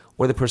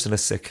 or the person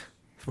is sick.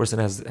 The person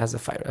has a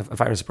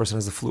virus. A person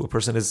has the flu. A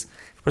person is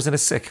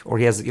sick, or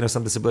he has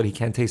some disability. He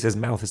can't taste his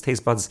mouth, his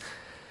taste buds.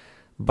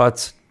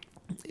 But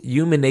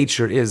human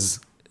nature is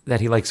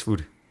that he likes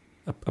food.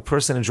 A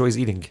person enjoys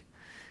eating.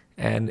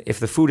 And if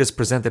the food is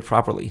presented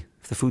properly,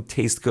 if the food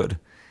tastes good,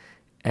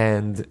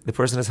 and the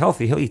person is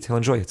healthy, he'll eat, he'll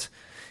enjoy it.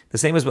 The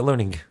same as with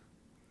learning.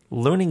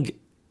 Learning,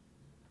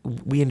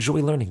 we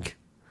enjoy learning.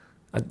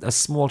 A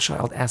small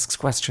child asks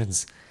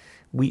questions.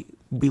 We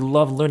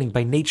love learning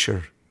by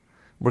nature.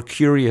 We're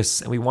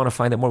curious and we want to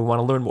find out more, we want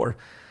to learn more.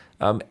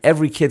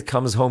 Every kid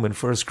comes home in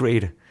first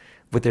grade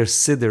with their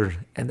siddur,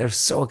 and they're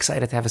so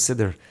excited to have a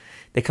siddur.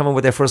 They come in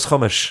with their first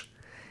chumash,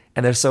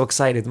 and they're so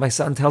excited. My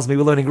son tells me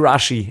we're learning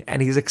Rashi,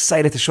 and he's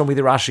excited to show me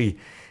the Rashi.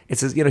 It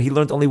says, he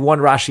learned only one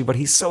Rashi, but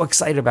he's so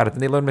excited about it.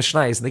 And they learn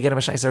Mishnayos, and they get a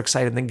Mishnayos, they're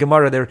excited. And then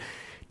Gemara,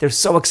 they're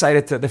so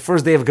excited to the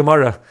first day of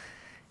Gemara.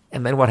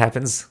 And then what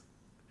happens?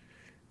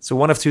 So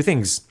one of two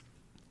things.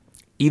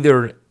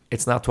 Either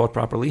it's not taught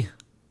properly,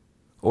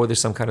 or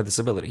there's some kind of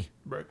disability.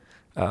 Right.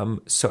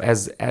 So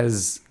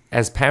as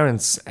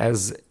parents,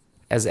 as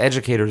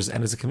educators,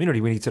 and as a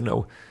community, we need to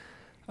know,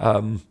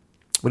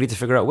 we need to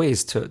figure out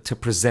ways to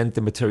present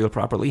the material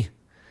properly,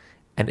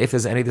 and if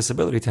there's any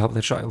disability, to help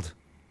the child.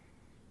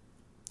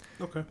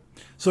 Okay.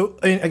 So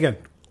again,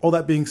 all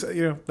that being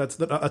said,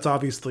 that's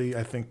obviously,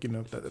 I think,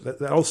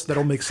 that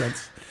all makes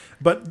sense.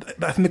 But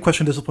I think the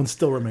question of discipline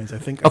still remains. I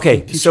think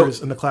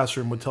teachers in the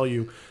classroom would tell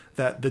you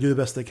that they do the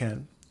best they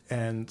can,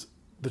 and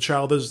the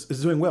child is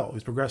doing well.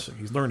 He's progressing.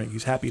 He's learning.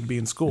 He's happy to be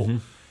in school. Mm-hmm.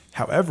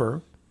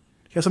 However,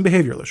 he has some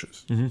behavioral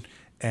issues, mm-hmm.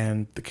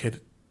 and the kid,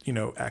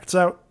 acts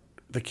out.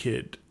 The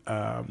kid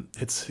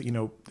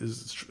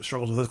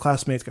struggles with his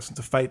classmates, gets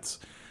into fights.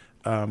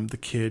 The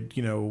kid,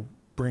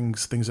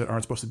 brings things that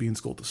aren't supposed to be in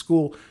school to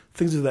school,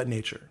 things of that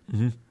nature.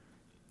 Mm-hmm.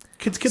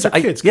 Kids are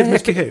kids. Kids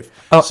misbehave.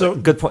 So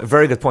good point.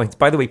 Very good point.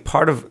 By the way,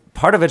 part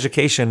of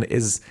education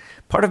is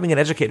part of being an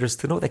educator is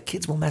to know that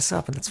kids will mess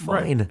up, and that's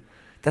fine. Right.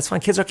 That's fine.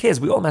 Kids are kids.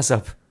 We all mess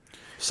up.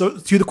 So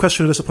to you, the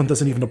question of discipline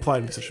doesn't even apply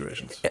to these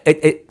situations.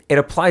 It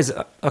applies.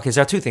 Okay, so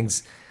there are two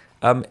things.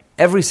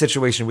 Every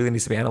situation really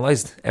needs to be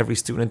analyzed. Every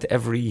student,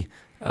 every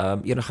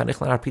student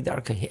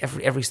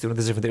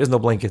is different. There is no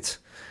blanket.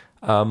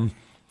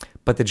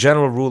 But the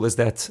general rule is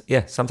that,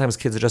 sometimes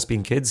kids are just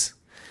being kids.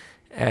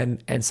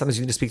 And sometimes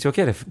you need to speak to a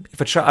kid.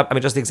 If a child,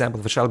 just the example,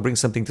 if a child brings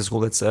something to school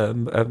that's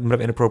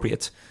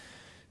inappropriate.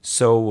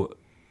 So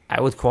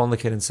I would call on the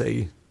kid and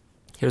say,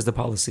 here's the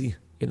policy.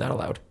 You're not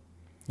allowed.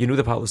 You knew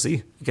the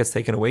policy. It gets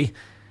taken away.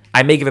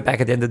 I may give it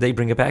back at the end of the day,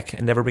 bring it back,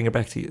 and never bring it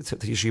back to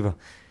yeshiva.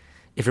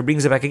 If it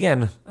brings it back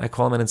again, I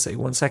call him in and say,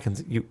 1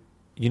 second, you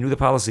knew the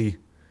policy.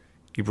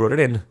 You brought it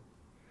in.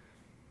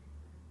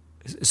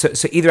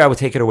 So either I would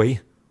take it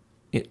away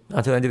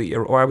until the end of the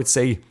year, or I would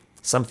say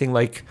something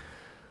like,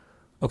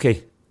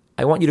 okay,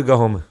 I want you to go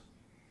home.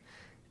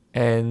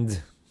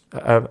 And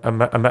what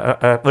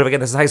if again,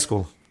 this is high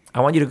school. I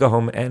want you to go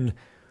home, and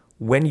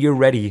when you're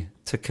ready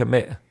to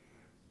commit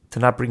to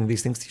not bringing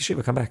these things to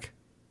yeshiva, come back.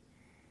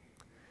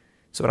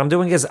 So what I'm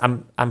doing is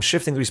I'm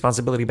shifting the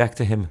responsibility back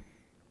to him.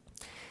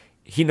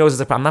 He knows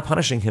it's I'm not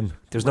punishing him.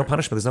 There's no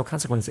punishment. There's no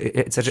consequence.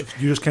 You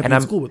just can't be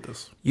in school with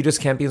this. You just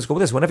can't be in school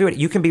with this. Whenever you're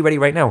ready, you can be ready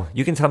right now.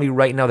 You can tell me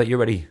right now that you're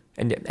ready,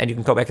 and you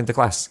can go back into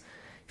class.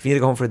 If you need to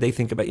go home for a day,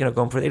 think about go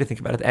home for a day to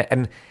think about it.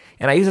 And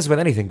I use this with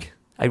anything.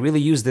 I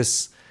really use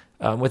this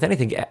with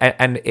anything,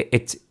 and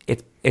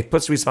it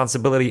puts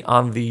responsibility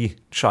on the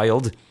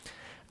child.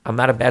 I'm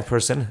not a bad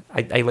person.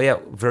 I lay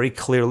out very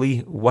clearly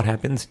what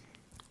happened,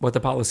 what the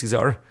policies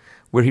are,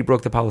 where he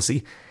broke the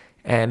policy.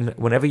 And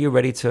whenever you're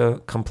ready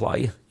to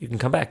comply, you can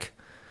come back.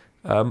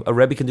 A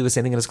Rebbe can do the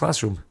same thing in his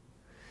classroom.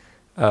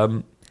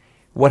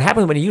 What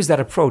happens when you use that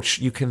approach,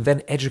 you can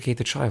then educate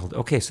the child.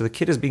 Okay, so the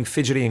kid is being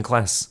fidgety in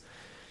class.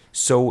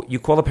 So you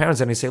call the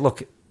parents and you say,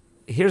 look,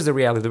 here's the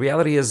reality. The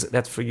reality is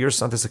that for your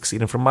son to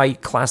succeed and for my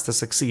class to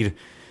succeed,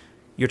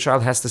 your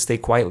child has to stay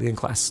quietly in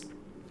class.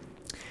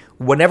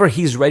 Whenever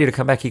he's ready to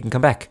come back, he can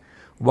come back.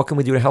 What can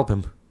we do to help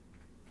him?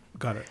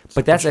 Got it.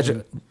 But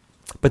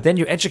but then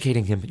you're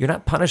educating him. You're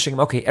not punishing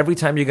him. Okay, every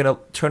time you're going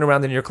to turn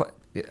around in your class,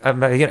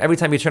 every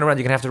time you turn around,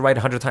 you're going to have to write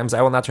 100 times,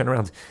 I will not turn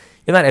around.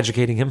 You're not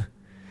educating him.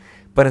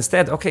 But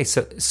instead, okay,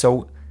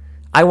 so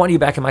I want you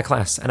back in my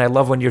class, and I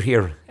love when you're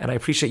here, and I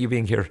appreciate you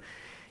being here,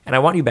 and I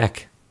want you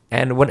back.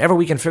 And whenever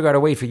we can figure out a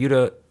way for you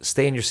to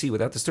stay in your seat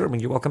without disturbing,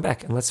 you're welcome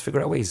back. And let's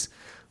figure out ways.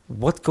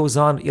 What goes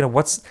on?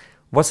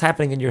 What's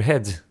happening in your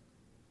head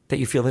that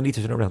you feel the need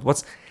to turn around?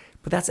 But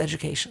that's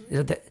education.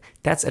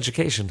 That's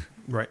education.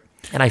 Right.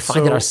 And I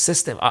find that our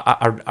system,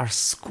 our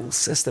school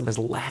system, is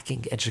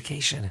lacking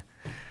education.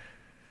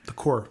 The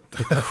core.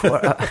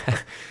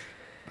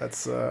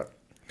 That's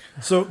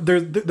so.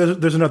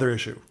 There's another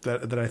issue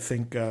that I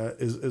think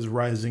is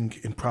rising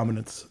in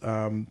prominence.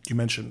 You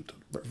mentioned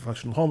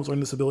functional homes,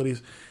 learning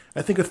disabilities.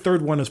 I think a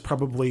third one is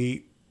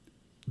probably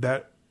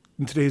that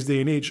in today's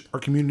day and age, our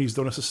communities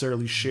don't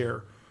necessarily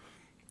share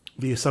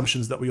the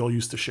assumptions that we all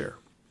used to share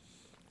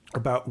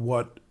about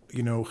what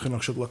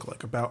chinuch should look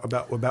like, about from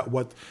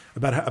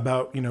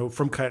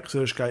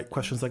Yiddishkeit,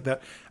 questions like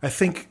that. I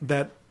think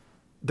that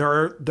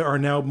there are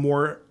now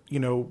more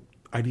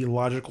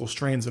ideological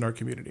strains in our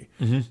community,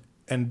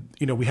 and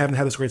we haven't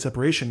had this great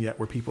separation yet,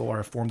 where people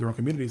are formed their own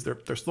communities.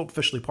 They're still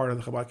officially part of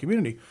the Chabad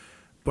community,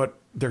 but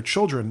their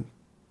children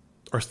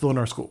are still in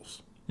our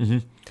schools.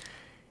 Mm-hmm.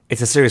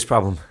 It's a serious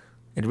problem.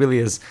 It really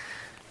is.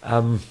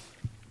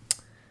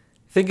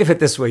 Think of it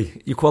this way: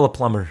 you call a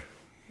plumber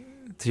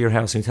to your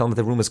house and you tell him that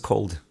the room is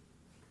cold,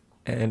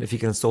 and if you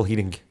can install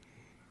heating.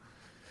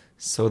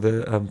 So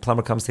the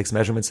plumber comes, takes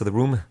measurements of the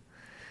room,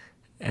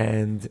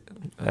 and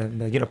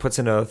puts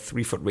in a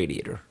 3-foot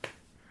radiator,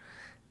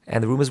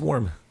 and the room is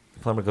warm. The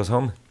plumber goes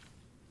home.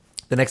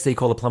 The next day, you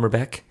call the plumber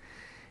back,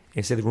 and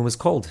you say the room is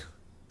cold.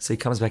 So he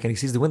comes back and he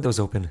sees the windows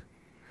open.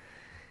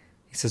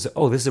 He says,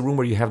 "Oh, this is a room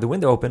where you have the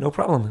window open. No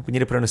problem. We need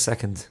to put in a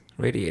second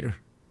radiator."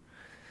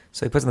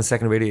 So he puts in the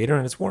second radiator,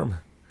 and it's warm.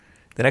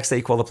 The next day,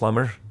 you call the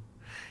plumber,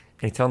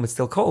 and you tell him it's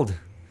still cold.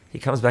 He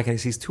comes back and he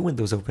sees 2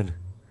 windows open.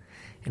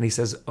 And he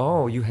says,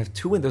 "Oh, you have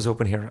 2 windows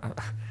open here.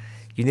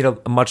 You need a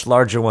much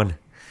larger one."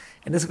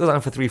 And this goes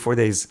on for 3-4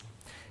 days.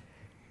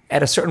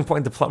 At a certain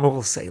point, the plumber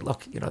will say,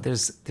 "Look,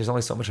 there's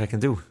only so much I can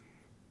do."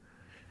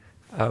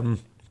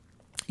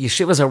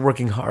 Yeshivas are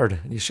working hard.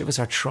 And yeshivas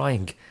are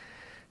trying.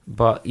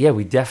 But yeah,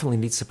 we definitely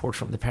need support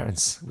from the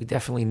parents. We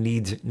definitely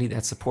need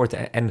that support.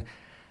 And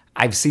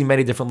I've seen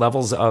many different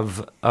levels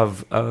of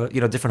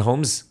different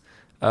homes.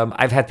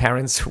 I've had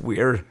parents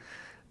where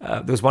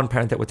there was one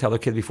parent that would tell their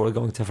kid before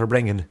going to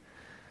Verbringen,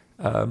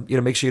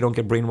 make sure you don't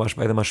get brainwashed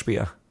by the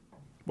mashpia.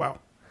 Wow.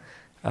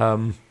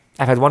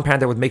 I've had one parent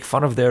that would make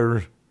fun of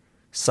their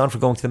son for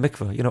going to the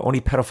mikveh.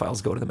 Only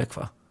pedophiles go to the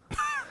mikveh.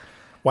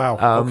 Wow.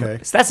 Okay.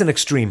 So that's an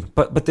extreme.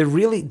 But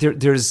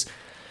there's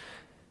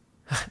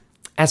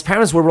as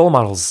parents, we're role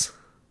models.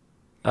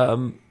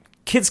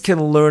 Kids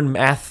can learn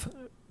math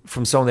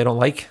from someone they don't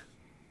like,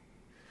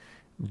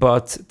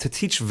 but to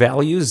teach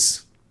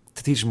values,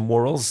 to teach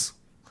morals,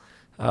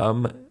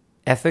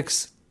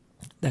 ethics,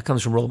 that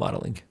comes from role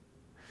modeling.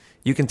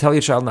 You can tell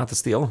your child not to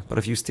steal, but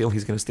if you steal,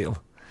 he's going to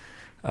steal.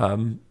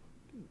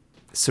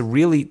 So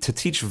really, to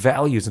teach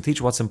values and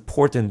teach what's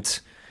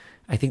important,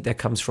 I think that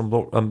comes from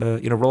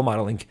role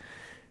modeling,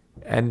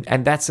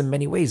 and that's in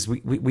many ways.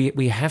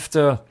 We have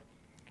to,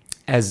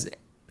 as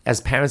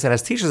parents and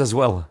as teachers as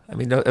well. I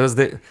mean,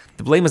 the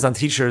blame is on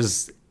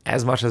teachers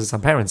as much as it's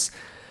on parents,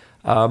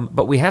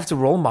 but we have to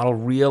role model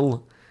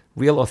real,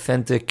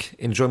 authentic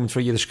enjoyment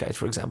for Yiddishkeit,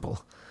 for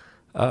example.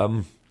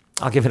 I'll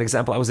give an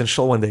example. I was in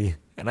shul one day,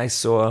 and I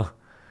saw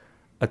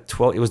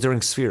it was during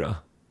Sfira,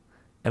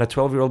 and a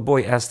 12-year-old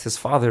boy asked his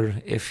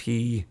father if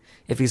he's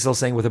still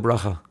saying with a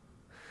bracha.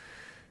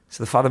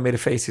 So the father made a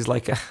face. He's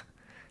like, "I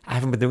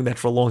haven't been doing that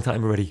for a long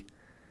time already."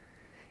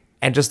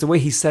 And just the way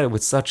he said it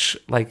with such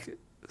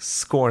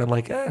scorn and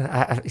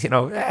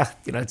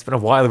it's been a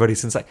while already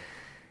since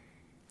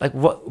Like,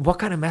 what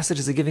kind of message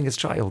is he giving his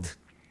child?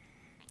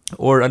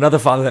 Or another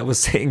father that was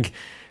saying,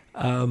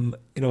 I'm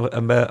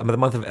the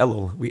month of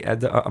Elul. We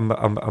had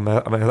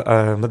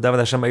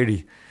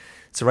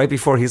so right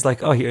before he's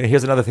like, oh,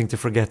 here's another thing to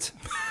forget.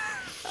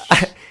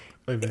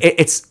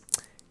 It's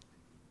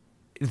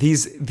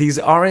these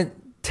aren't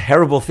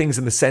terrible things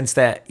in the sense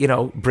that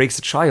breaks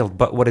a child,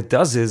 but what it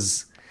does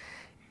is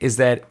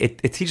that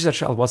it teaches a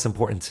child what's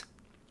important.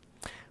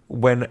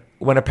 When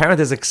a parent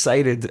is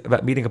excited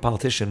about meeting a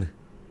politician,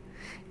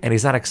 and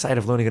he's not excited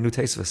of learning a new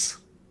tesvis,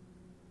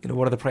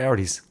 what are the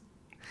priorities?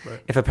 Right.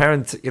 If a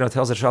parent,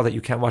 tells a child that you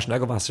can't wash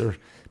nagelwasser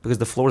because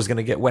the floor is going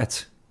to get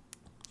wet,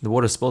 the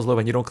water spills low,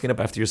 and you don't clean up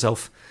after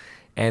yourself,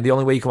 and the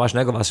only way you can wash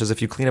nagelwasser is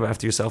if you clean up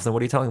after yourself, then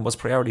what are you telling him? What's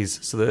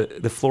priorities? So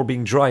the floor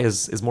being dry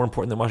is more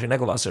important than washing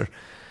nagelwasser.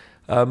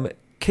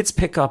 Kids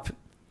pick up.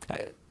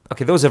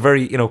 Okay, those are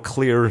very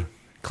clear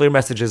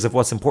messages of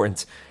what's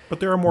important. But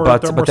there are more.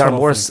 But there are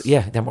more. Things.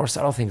 Yeah, there are more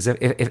subtle things.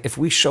 If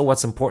we show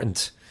what's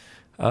important,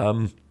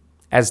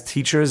 as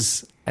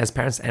teachers, as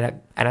parents,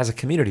 and as a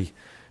community.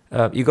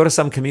 You go to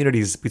some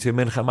communities between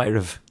Mincha and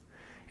Ma'ariv,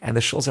 and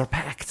the shuls are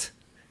packed.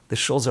 The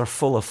shuls are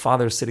full of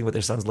fathers sitting with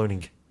their sons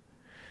learning.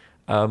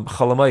 Chol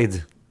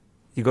Hamoed,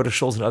 you go to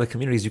shuls in other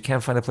communities, you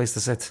can't find a place to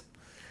sit.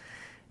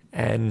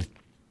 And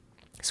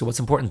so what's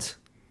important?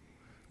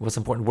 What's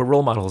important? We're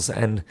role models,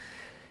 and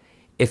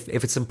if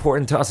it's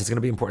important to us, it's going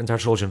to be important to our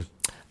children.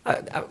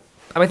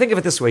 I think of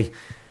it this way.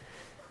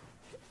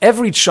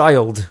 Every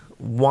child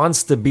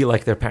wants to be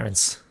like their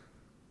parents.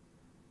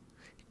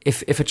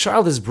 If a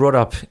child is brought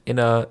up in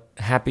a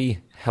happy,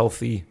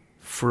 healthy,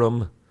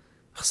 frum,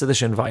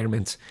 Chassidish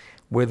environment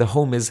where the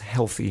home is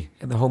healthy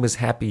and the home is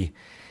happy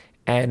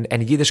and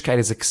Yiddishkeit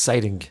is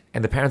exciting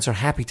and the parents are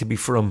happy to be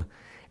frum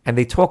and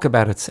they talk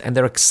about it and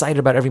they're excited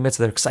about every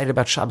mitzvah, they're excited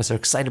about Shabbos, they're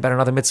excited about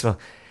another mitzvah,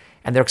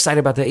 and they're excited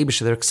about the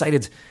Eibusha, they're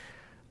excited.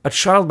 A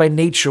child by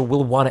nature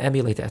will want to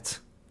emulate that.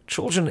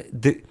 Children,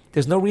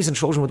 there's no reason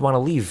children would want to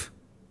leave.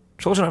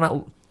 Children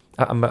are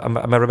not...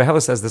 My Rebbe Heller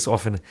says this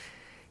often.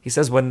 He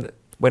says when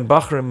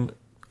Bachrim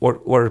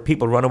or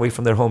people run away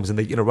from their homes and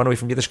they run away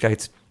from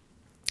Yiddishkeit,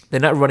 they're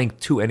not running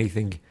to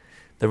anything,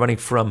 they're running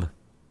from.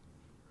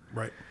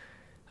 Right.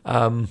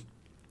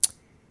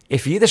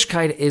 If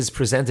Yiddishkeit is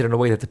presented in a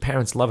way that the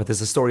parents love it,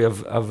 there's a story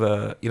of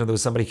there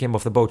was somebody came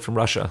off the boat from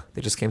Russia.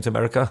 They just came to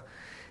America,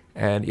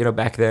 and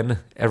back then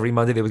every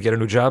Monday they would get a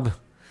new job,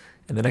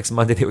 and the next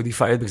Monday they would be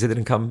fired because they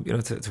didn't come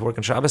to work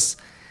on Shabbos,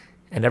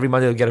 and every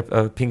Monday they would get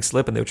a pink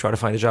slip and they would try to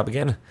find a job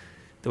again.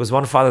 There was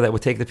one father that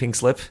would take the pink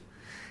slip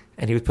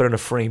and he would put it in a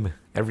frame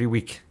every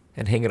week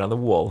and hang it on the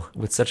wall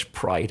with such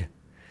pride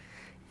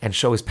and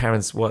show his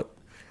parents what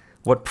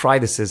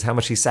pride this is, how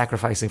much he's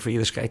sacrificing for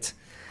Yiddishkeit.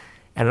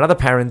 And another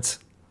parent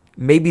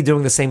may be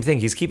doing the same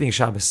thing. He's keeping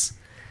Shabbos,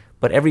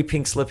 but every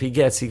pink slip he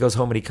gets, he goes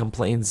home and he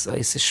complains,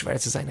 "Es ist schwer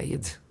zu sein ein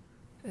Yid."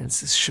 And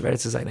es ist schwer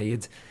zu sein ein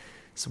Yid.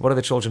 So what are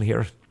the children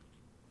here?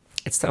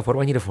 It's tough. What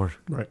do I need it for?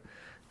 Right.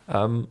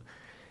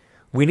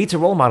 We need to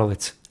role model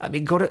it. I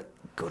mean, go to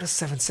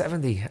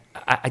 770.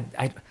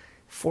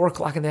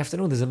 4:00 in the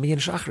afternoon, there's a Miyan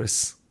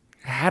Shachris.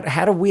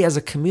 How do we as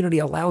a community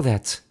allow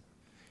that?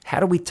 How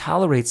do we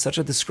tolerate such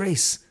a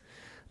disgrace?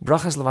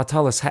 Brachas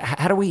levatalas.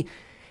 How do we,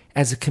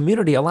 as a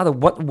community, allow that?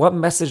 What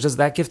message does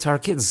that give to our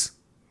kids?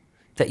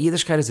 That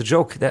Yiddishkeit is a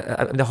joke.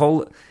 That the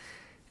whole.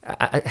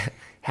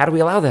 How do we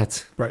allow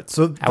that? Right.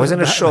 So I was in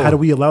a show. How do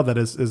we allow that?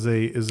 Is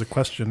a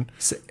question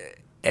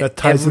that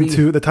ties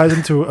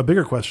into a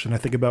bigger question. I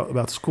think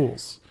about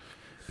schools,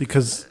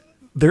 because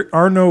there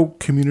are no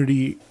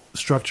community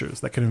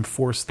structures that can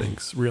enforce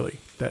things really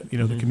that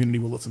the community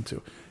will listen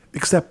to,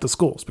 except the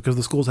schools, because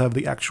the schools have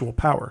the actual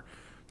power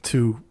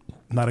to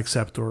not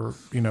accept or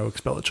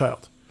expel a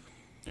child.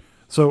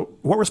 So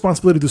what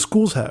responsibility do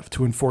schools have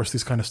to enforce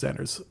these kind of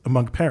standards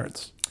among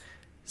parents?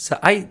 So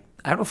I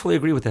don't fully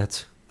agree with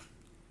that.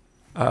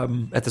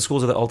 That the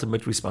schools are the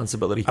ultimate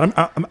responsibility. I'm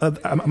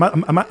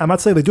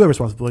not saying they do have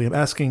responsibility. I'm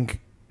asking,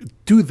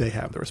 do they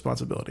have the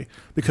responsibility?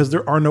 Because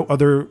there are no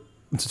other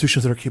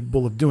institutions that are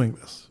capable of doing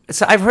this.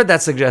 So I've heard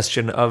that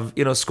suggestion of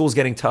schools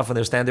getting tough on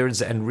their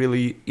standards and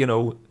really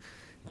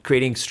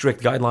creating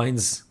strict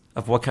guidelines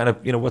of what kind of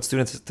what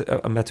students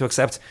are meant to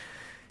accept.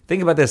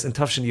 Think about this in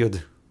Tafshin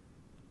Yud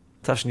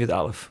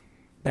Aleph.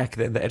 Back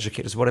then, the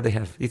educators, what did they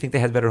have? Do you think they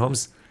had better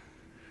homes?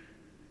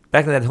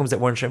 Back then, they had homes that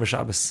weren't Shemer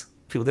Shabbos.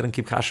 People didn't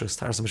keep kashrus,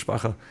 Taras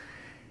Mishpacha.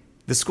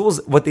 The schools,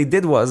 what they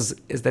did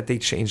is that they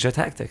changed their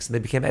tactics and they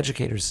became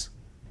educators.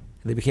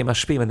 And they became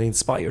mashpim and they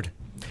inspired.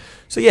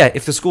 So yeah,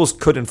 if the schools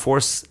could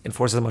enforce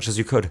as much as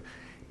you could,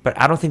 but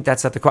I don't think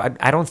that's at the core.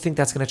 I don't think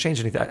that's going to change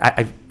anything.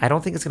 I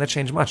don't think it's going to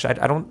change much. I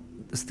don't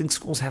think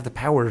schools have the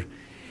power,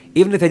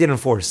 even if they didn't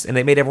enforce and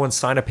they made everyone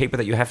sign a paper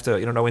that you have to,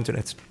 no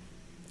internet,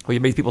 or you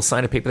made people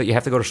sign a paper that you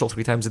have to go to shul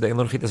 3 times a day and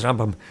learn Chitas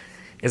Rambam.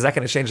 Is that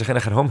going to change the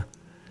chinuch at home?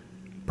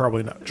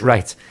 Probably not. True.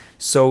 Right.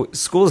 So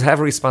schools have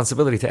a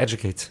responsibility to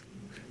educate.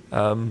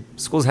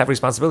 Schools have a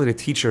responsibility,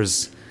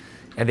 teachers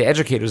and the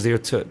educators there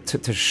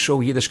to show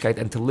Yiddishkeit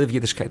and to live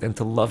Yiddishkeit and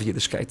to love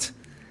Yiddishkeit.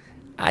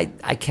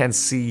 I can't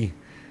see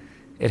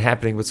it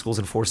happening with schools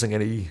enforcing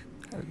any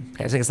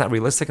I think it's not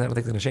realistic, and I don't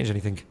think it's going to change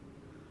anything.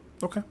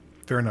 Okay,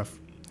 fair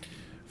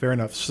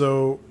enough.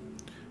 So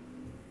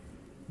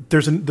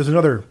there's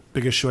another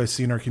big issue I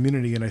see in our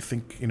community, and I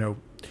think,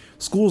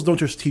 schools don't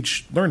just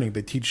teach learning;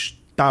 they teach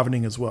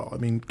davening as well. I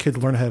mean, kids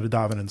learn how to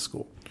daven in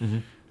school,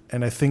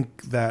 and I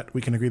think that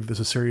we can agree that there's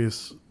a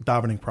serious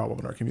davening problem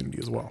in our community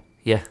as well.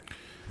 Yeah.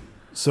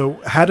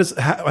 So as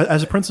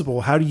a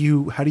principal, how do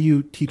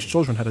you teach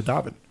children how to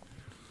daven?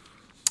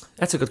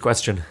 That's a good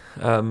question.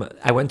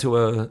 I went to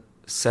a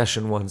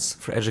session once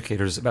for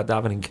educators about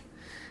davening,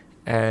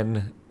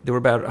 and there were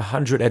about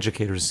 100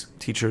 educators,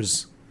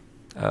 teachers,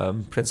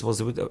 principals.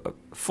 There was a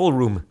full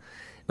room.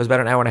 It was about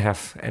an hour and a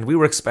half, and we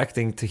were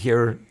expecting to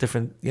hear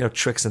different,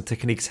 tricks and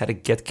techniques how to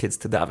get kids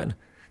to daven.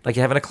 Like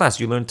you have in a class,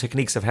 you learn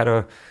techniques of how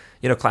to,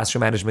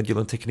 classroom management. You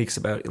learn techniques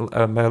about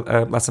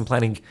lesson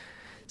planning.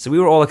 So we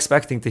were all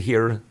expecting to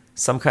hear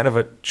some kind of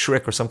a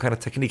trick or some kind of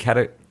technique how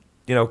to,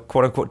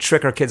 quote unquote,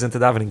 trick our kids into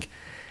davening.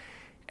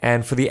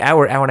 And for the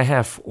hour and a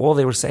half, all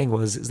they were saying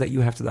is that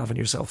you have to daven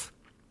yourself.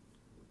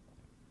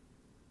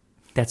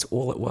 That's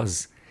all it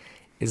was,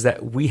 is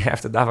that we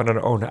have to daven on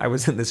our own. I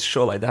was in this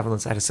shul, I davened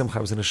inside of Simcha,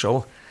 I was in a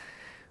shul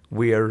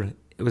where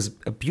it was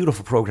a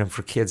beautiful program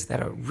for kids. They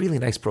had a really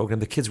nice program.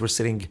 The kids were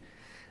sitting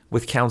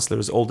with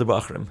counselors, older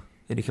bachrim,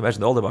 and you can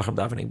imagine the older bachrim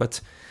davening, but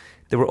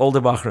they were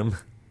older bachrim,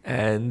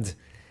 and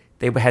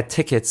they had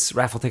tickets,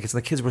 raffle tickets,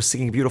 and the kids were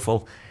singing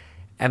beautiful,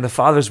 and the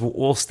fathers were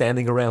all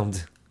standing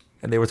around,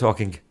 and they were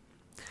talking.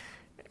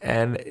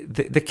 And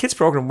the kids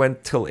program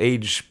went till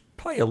age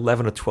probably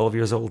 11 or 12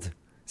 years old.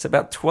 It's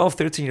about 12,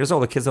 13 years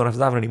old. The kids don't have to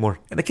daven anymore.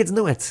 And the kids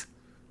knew it.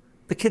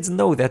 The kids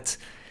know that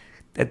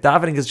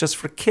davening is just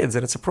for kids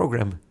and it's a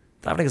program.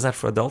 Davening is not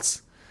for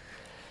adults.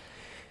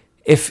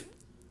 If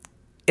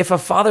a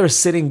father is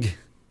sitting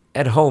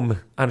at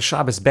home on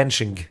Shabbos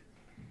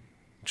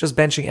just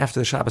benching after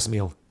the Shabbos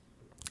meal,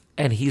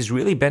 and he's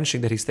really benching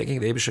that he's thanking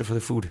the Eibusher for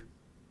the food,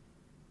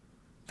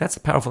 that's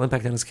a powerful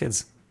impact on his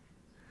kids.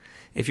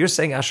 If you're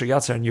saying Asher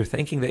Yatzar and you're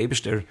thanking the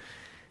Eibusher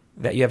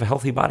that you have a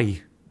healthy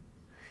body,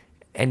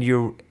 and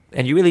you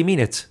really mean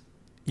it,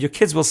 your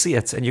kids will see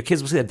it, and your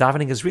kids will see that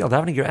davening is real.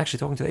 Davening, you're actually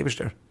talking to the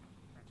Eibusher.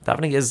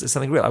 Davening is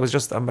something real. I was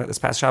just this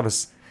past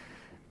Shabbos,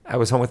 I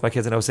was home with my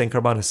kids and I was saying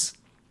Karbanis.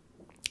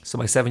 So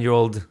my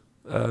 7-year-old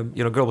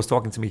girl was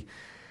talking to me,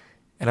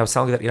 and I was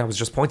telling her that I was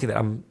just pointing that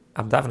I'm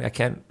davening. I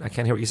can't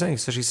hear what you're saying.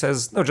 So she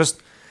says, no,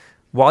 just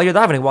while you're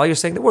davening, while you're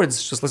saying the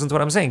words, just listen to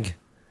what I'm saying.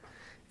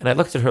 And I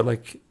looked at her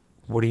like,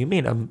 what do you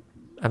mean? I'm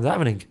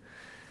davening.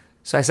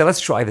 So I said, let's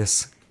try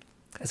this.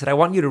 I said, I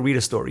want you to read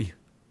a story.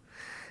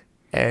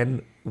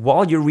 And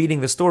while you're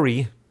reading the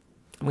story,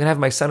 I'm going to have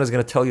my son is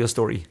going to tell you a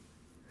story.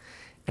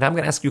 And I'm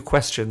going to ask you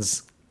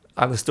questions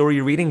on the story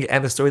you're reading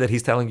and the story that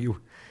he's telling you.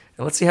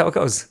 And let's see how it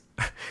goes.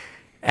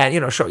 And,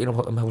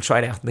 we'll try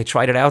it out. And they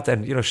tried it out,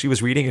 and, she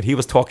was reading and he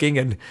was talking,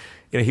 and,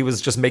 he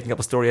was just making up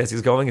a story as he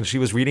was going, and she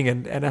was reading,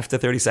 and after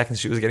 30 seconds,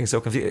 she was getting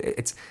so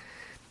confused.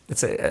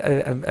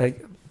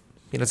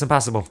 It's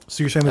impossible.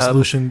 So you're saying the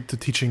solution to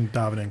teaching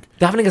davening?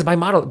 Davening is by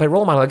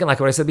role model. Again, like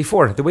what I said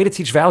before, the way to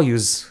teach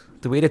values,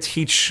 the way to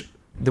teach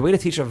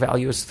our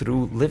values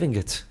through living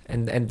it.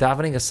 And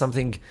davening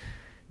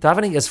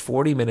is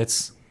 40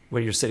 minutes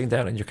where you're sitting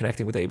down and you're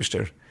connecting with the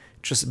Eibusher.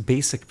 Just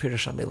basic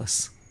Pirush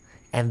HaMilas.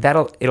 And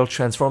it'll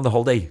transform the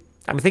whole day.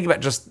 I mean, think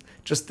about just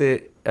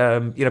the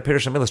Pirush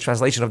HaMilas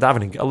translation of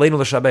davening. Aleinu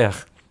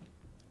l'shabeach.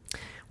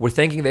 We're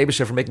thanking the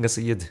Eibusher for making us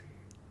a Yid.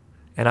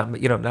 And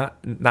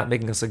not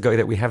making us a guy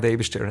that we have the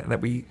Eibusher and that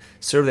we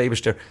serve the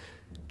Eibusher.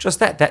 Just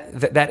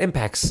that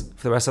impacts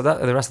for the rest of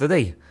the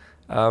day.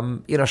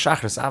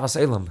 Shachris, Avas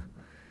Elam,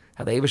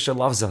 how the Eibusher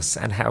loves us,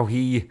 and how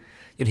he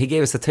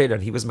gave us the Torah,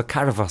 and he was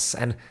Makar of us,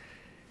 and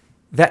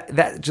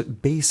that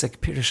just basic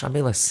Pirush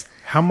HaMilas.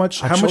 How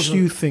much do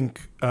you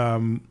think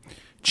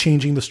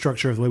changing the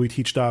structure of the way we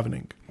teach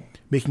davening,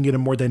 making it a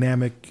more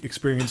dynamic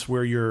experience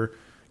where you're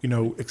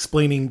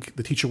explaining,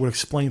 the teacher would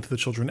explain to the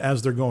children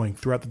as they're going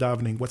throughout the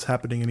davening what's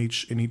happening in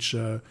each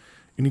tefillah,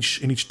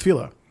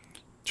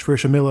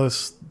 Pirush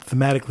HaMilas,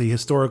 thematically,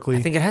 historically.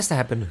 I think it has to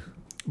happen.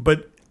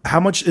 But how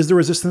much is the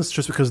resistance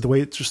just because the way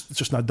it's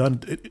just not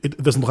done?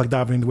 It doesn't look like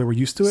davening the way we're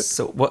used to it.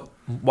 So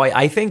why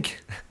I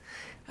think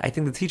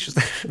the teachers,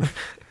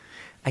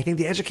 I think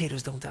the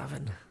educators don't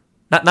daven.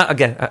 Not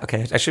again.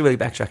 Okay, I should really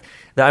backtrack.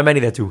 There are many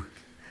that do.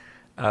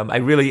 I'm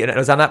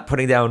not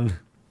putting down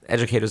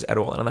educators at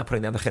all, and I'm not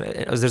putting down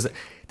there's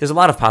a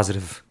lot of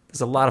positive.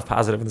 There's a lot of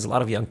positive, and there's a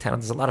lot of young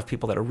talent. There's a lot of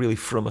people that are really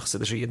from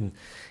Chassidus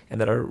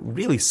and that are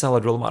really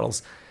solid role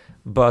models.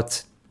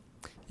 But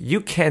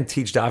you can't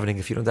teach davening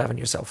if you don't daven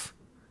yourself.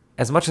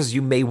 As much as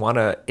you may want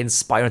to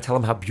inspire and tell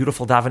them how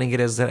beautiful davening it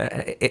is,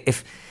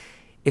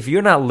 if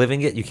you're not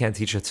living it, you can't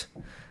teach it.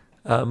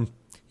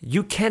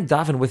 You can't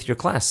daven with your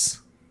class.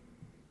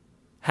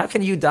 How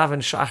can you daven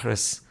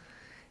Shachris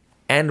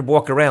and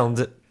walk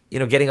around,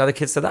 getting other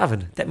kids to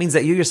daven? That means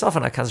that you yourself are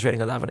not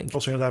concentrating on davening.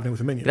 Also, you're davening with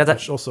a minyan,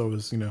 which also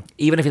is,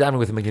 Even if you're davening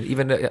with a minyan,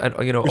 even,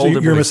 older...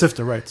 You're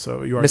Masifta, right?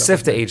 So you are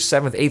Masifta age,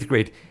 7th, 8th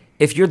grade.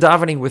 If you're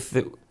davening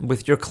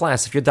with your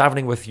class, if you're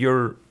davening with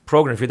your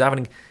program, if you're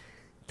davening...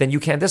 then you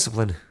can't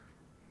discipline.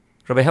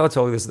 Rabbi Hillel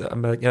told me this,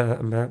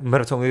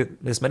 told me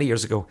this many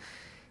years ago.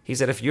 He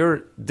said, if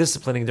you're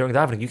disciplining during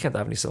davening, you can't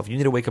daven yourself. You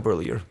need to wake up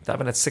earlier,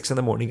 daven at 6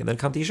 a.m, and then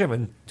come to yeshiva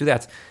and do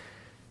that.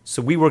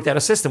 So we worked out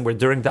a system where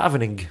during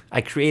davening,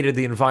 I created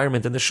the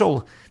environment in the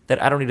shul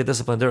that I don't need a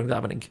discipline during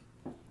davening.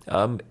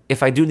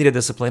 If I do need a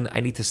discipline, I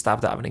need to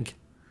stop davening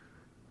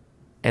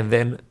and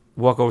then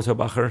walk over to a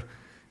bacher,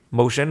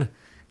 motion,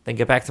 then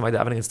get back to my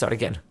davening and start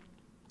again.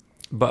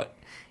 But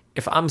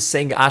if I'm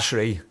saying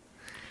Ashrei,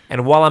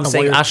 and while I'm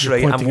saying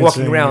Ashrei, I'm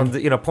walking around,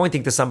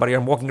 pointing to somebody, or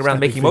I'm walking around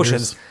making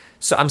motions.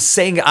 So I'm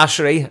saying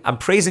Ashrei, I'm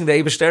praising the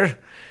Eibishter.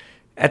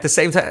 At the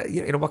same time,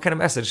 what kind of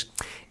message?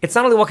 It's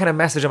not only what kind of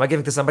message am I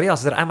giving to somebody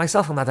else, that I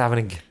myself am not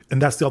davening.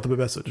 And that's the ultimate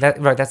message.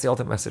 That's the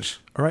ultimate message.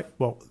 All right.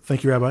 Well,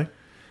 thank you, Rabbi.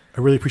 I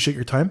really appreciate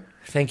your time.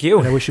 Thank you.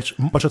 And I wish you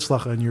much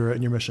hatzlacha in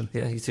your mission.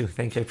 Yeah, you too.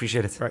 Thank you. I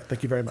appreciate it. All right.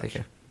 Thank you very much. Take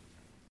care.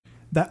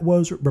 That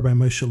was Rabbi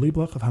Moshe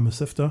Lieblach of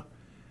Hamasifta.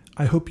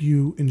 I hope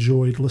you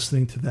enjoyed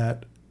listening to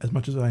that as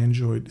much as I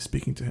enjoyed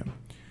speaking to him.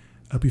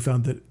 I hope you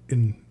found it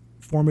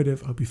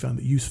informative. I hope you found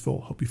it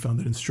useful. I hope you found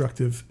it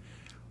instructive.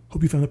 I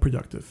hope you found it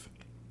productive.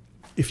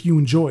 If you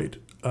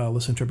enjoyed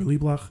listening to Rabbi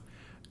Lieblach,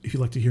 if you'd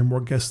like to hear more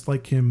guests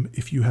like him,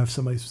 if you have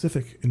somebody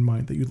specific in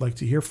mind that you'd like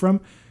to hear from,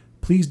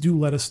 please do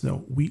let us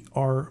know. We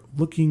are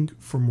looking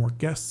for more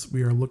guests.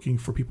 We are looking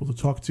for people to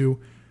talk to,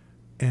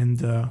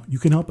 and you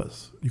can help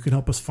us. You can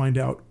help us find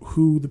out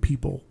who the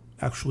people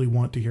actually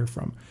want to hear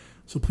from.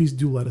 So please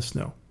do let us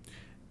know.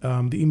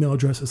 The email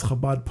address is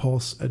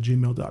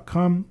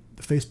ChabadPulse@gmail.com.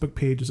 The Facebook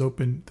page is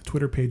open. The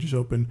Twitter page is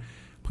open.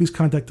 Please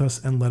contact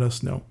us and let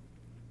us know.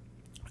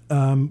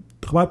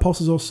 Chabad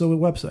Pulse is also a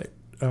website.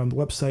 The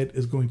website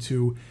is going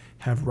to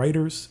have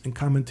writers and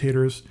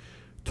commentators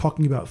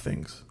talking about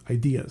things,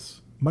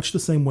 ideas, much the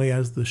same way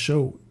as the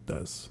show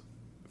does,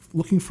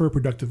 looking for a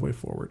productive way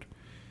forward.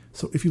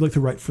 So if you'd like to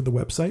write for the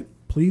website,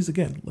 please,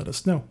 again, let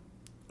us know.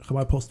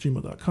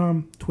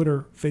 ChabadPulse@gmail.com,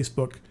 Twitter,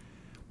 Facebook.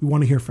 We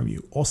want to hear from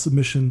you. All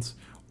submissions,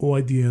 all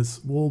ideas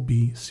will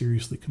be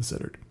seriously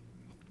considered.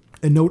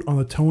 A note on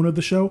the tone of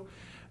the show,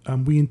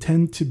 we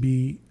intend to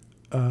be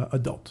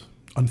adult,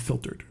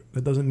 unfiltered.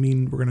 That doesn't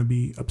mean we're going to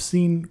be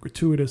obscene,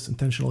 gratuitous,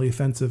 intentionally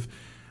offensive,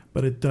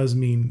 but it does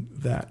mean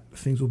that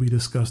things will be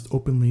discussed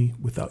openly,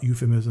 without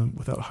euphemism,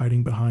 without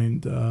hiding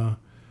behind,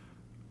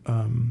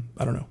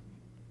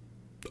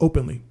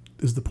 openly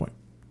is the point.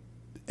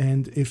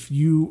 And if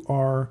you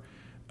are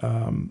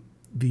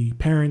the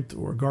parent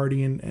or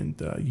guardian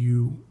and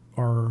you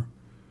are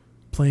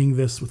playing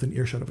this with an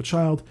earshot of a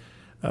child,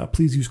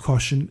 please use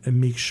caution and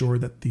make sure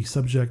that the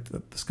subject,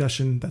 that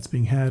discussion that's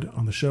being had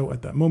on the show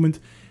at that moment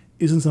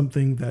isn't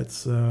something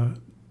that's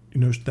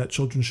that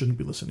children shouldn't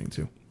be listening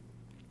to.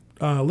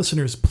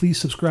 Listeners, please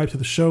subscribe to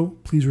the show.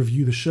 Please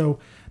review the show.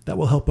 That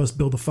will help us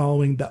build a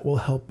following. That will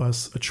help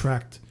us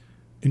attract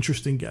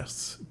interesting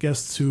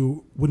guests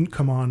who wouldn't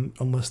come on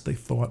unless they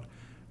thought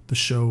the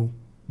show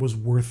was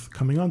worth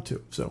coming on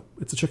to. So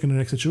it's a chicken and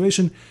egg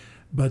situation,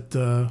 but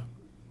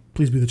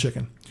please be the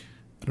chicken.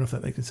 I don't know if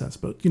that makes any sense,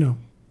 but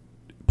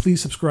please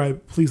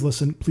subscribe, please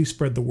listen, please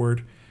spread the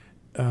word.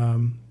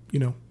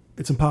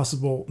 It's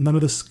impossible. None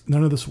of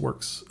this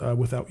works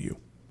without you.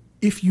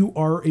 If you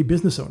are a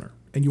business owner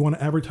and you want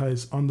to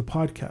advertise on the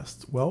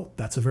podcast, well,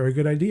 that's a very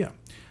good idea.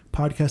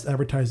 Podcast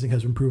advertising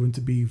has been proven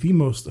to be the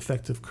most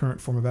effective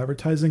current form of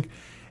advertising.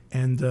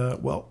 And,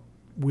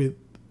 with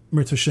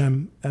Mirz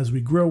Hashem, as we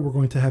grow, we're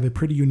going to have a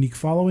pretty unique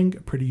following,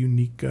 a pretty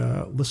unique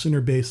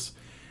listener base.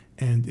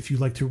 And if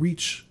you'd like to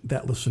reach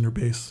that listener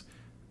base,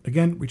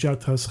 again, reach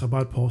out to us,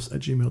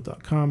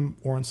 ChabadPulse@gmail.com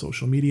or on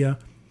social media.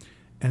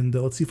 And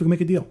let's see if we can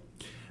make a deal.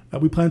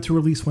 We plan to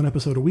release one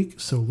episode a week,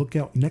 so look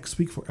out next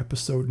week for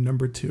episode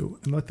number 2.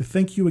 And I'd like to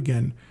thank you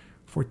again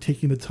for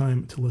taking the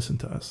time to listen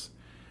to us.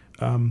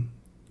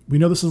 We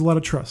know this is a lot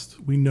of trust.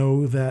 We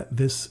know that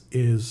this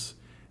is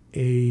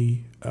this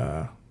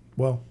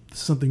is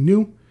something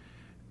new.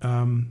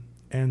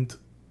 And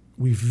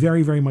we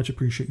very, very much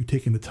appreciate you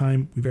taking the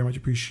time. We very much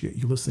appreciate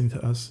you listening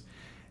to us.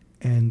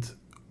 And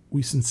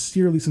we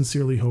sincerely,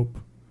 sincerely hope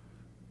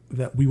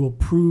that we will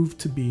prove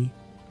to be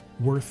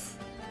worth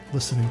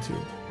listening to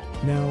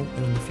now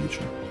and in the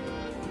future.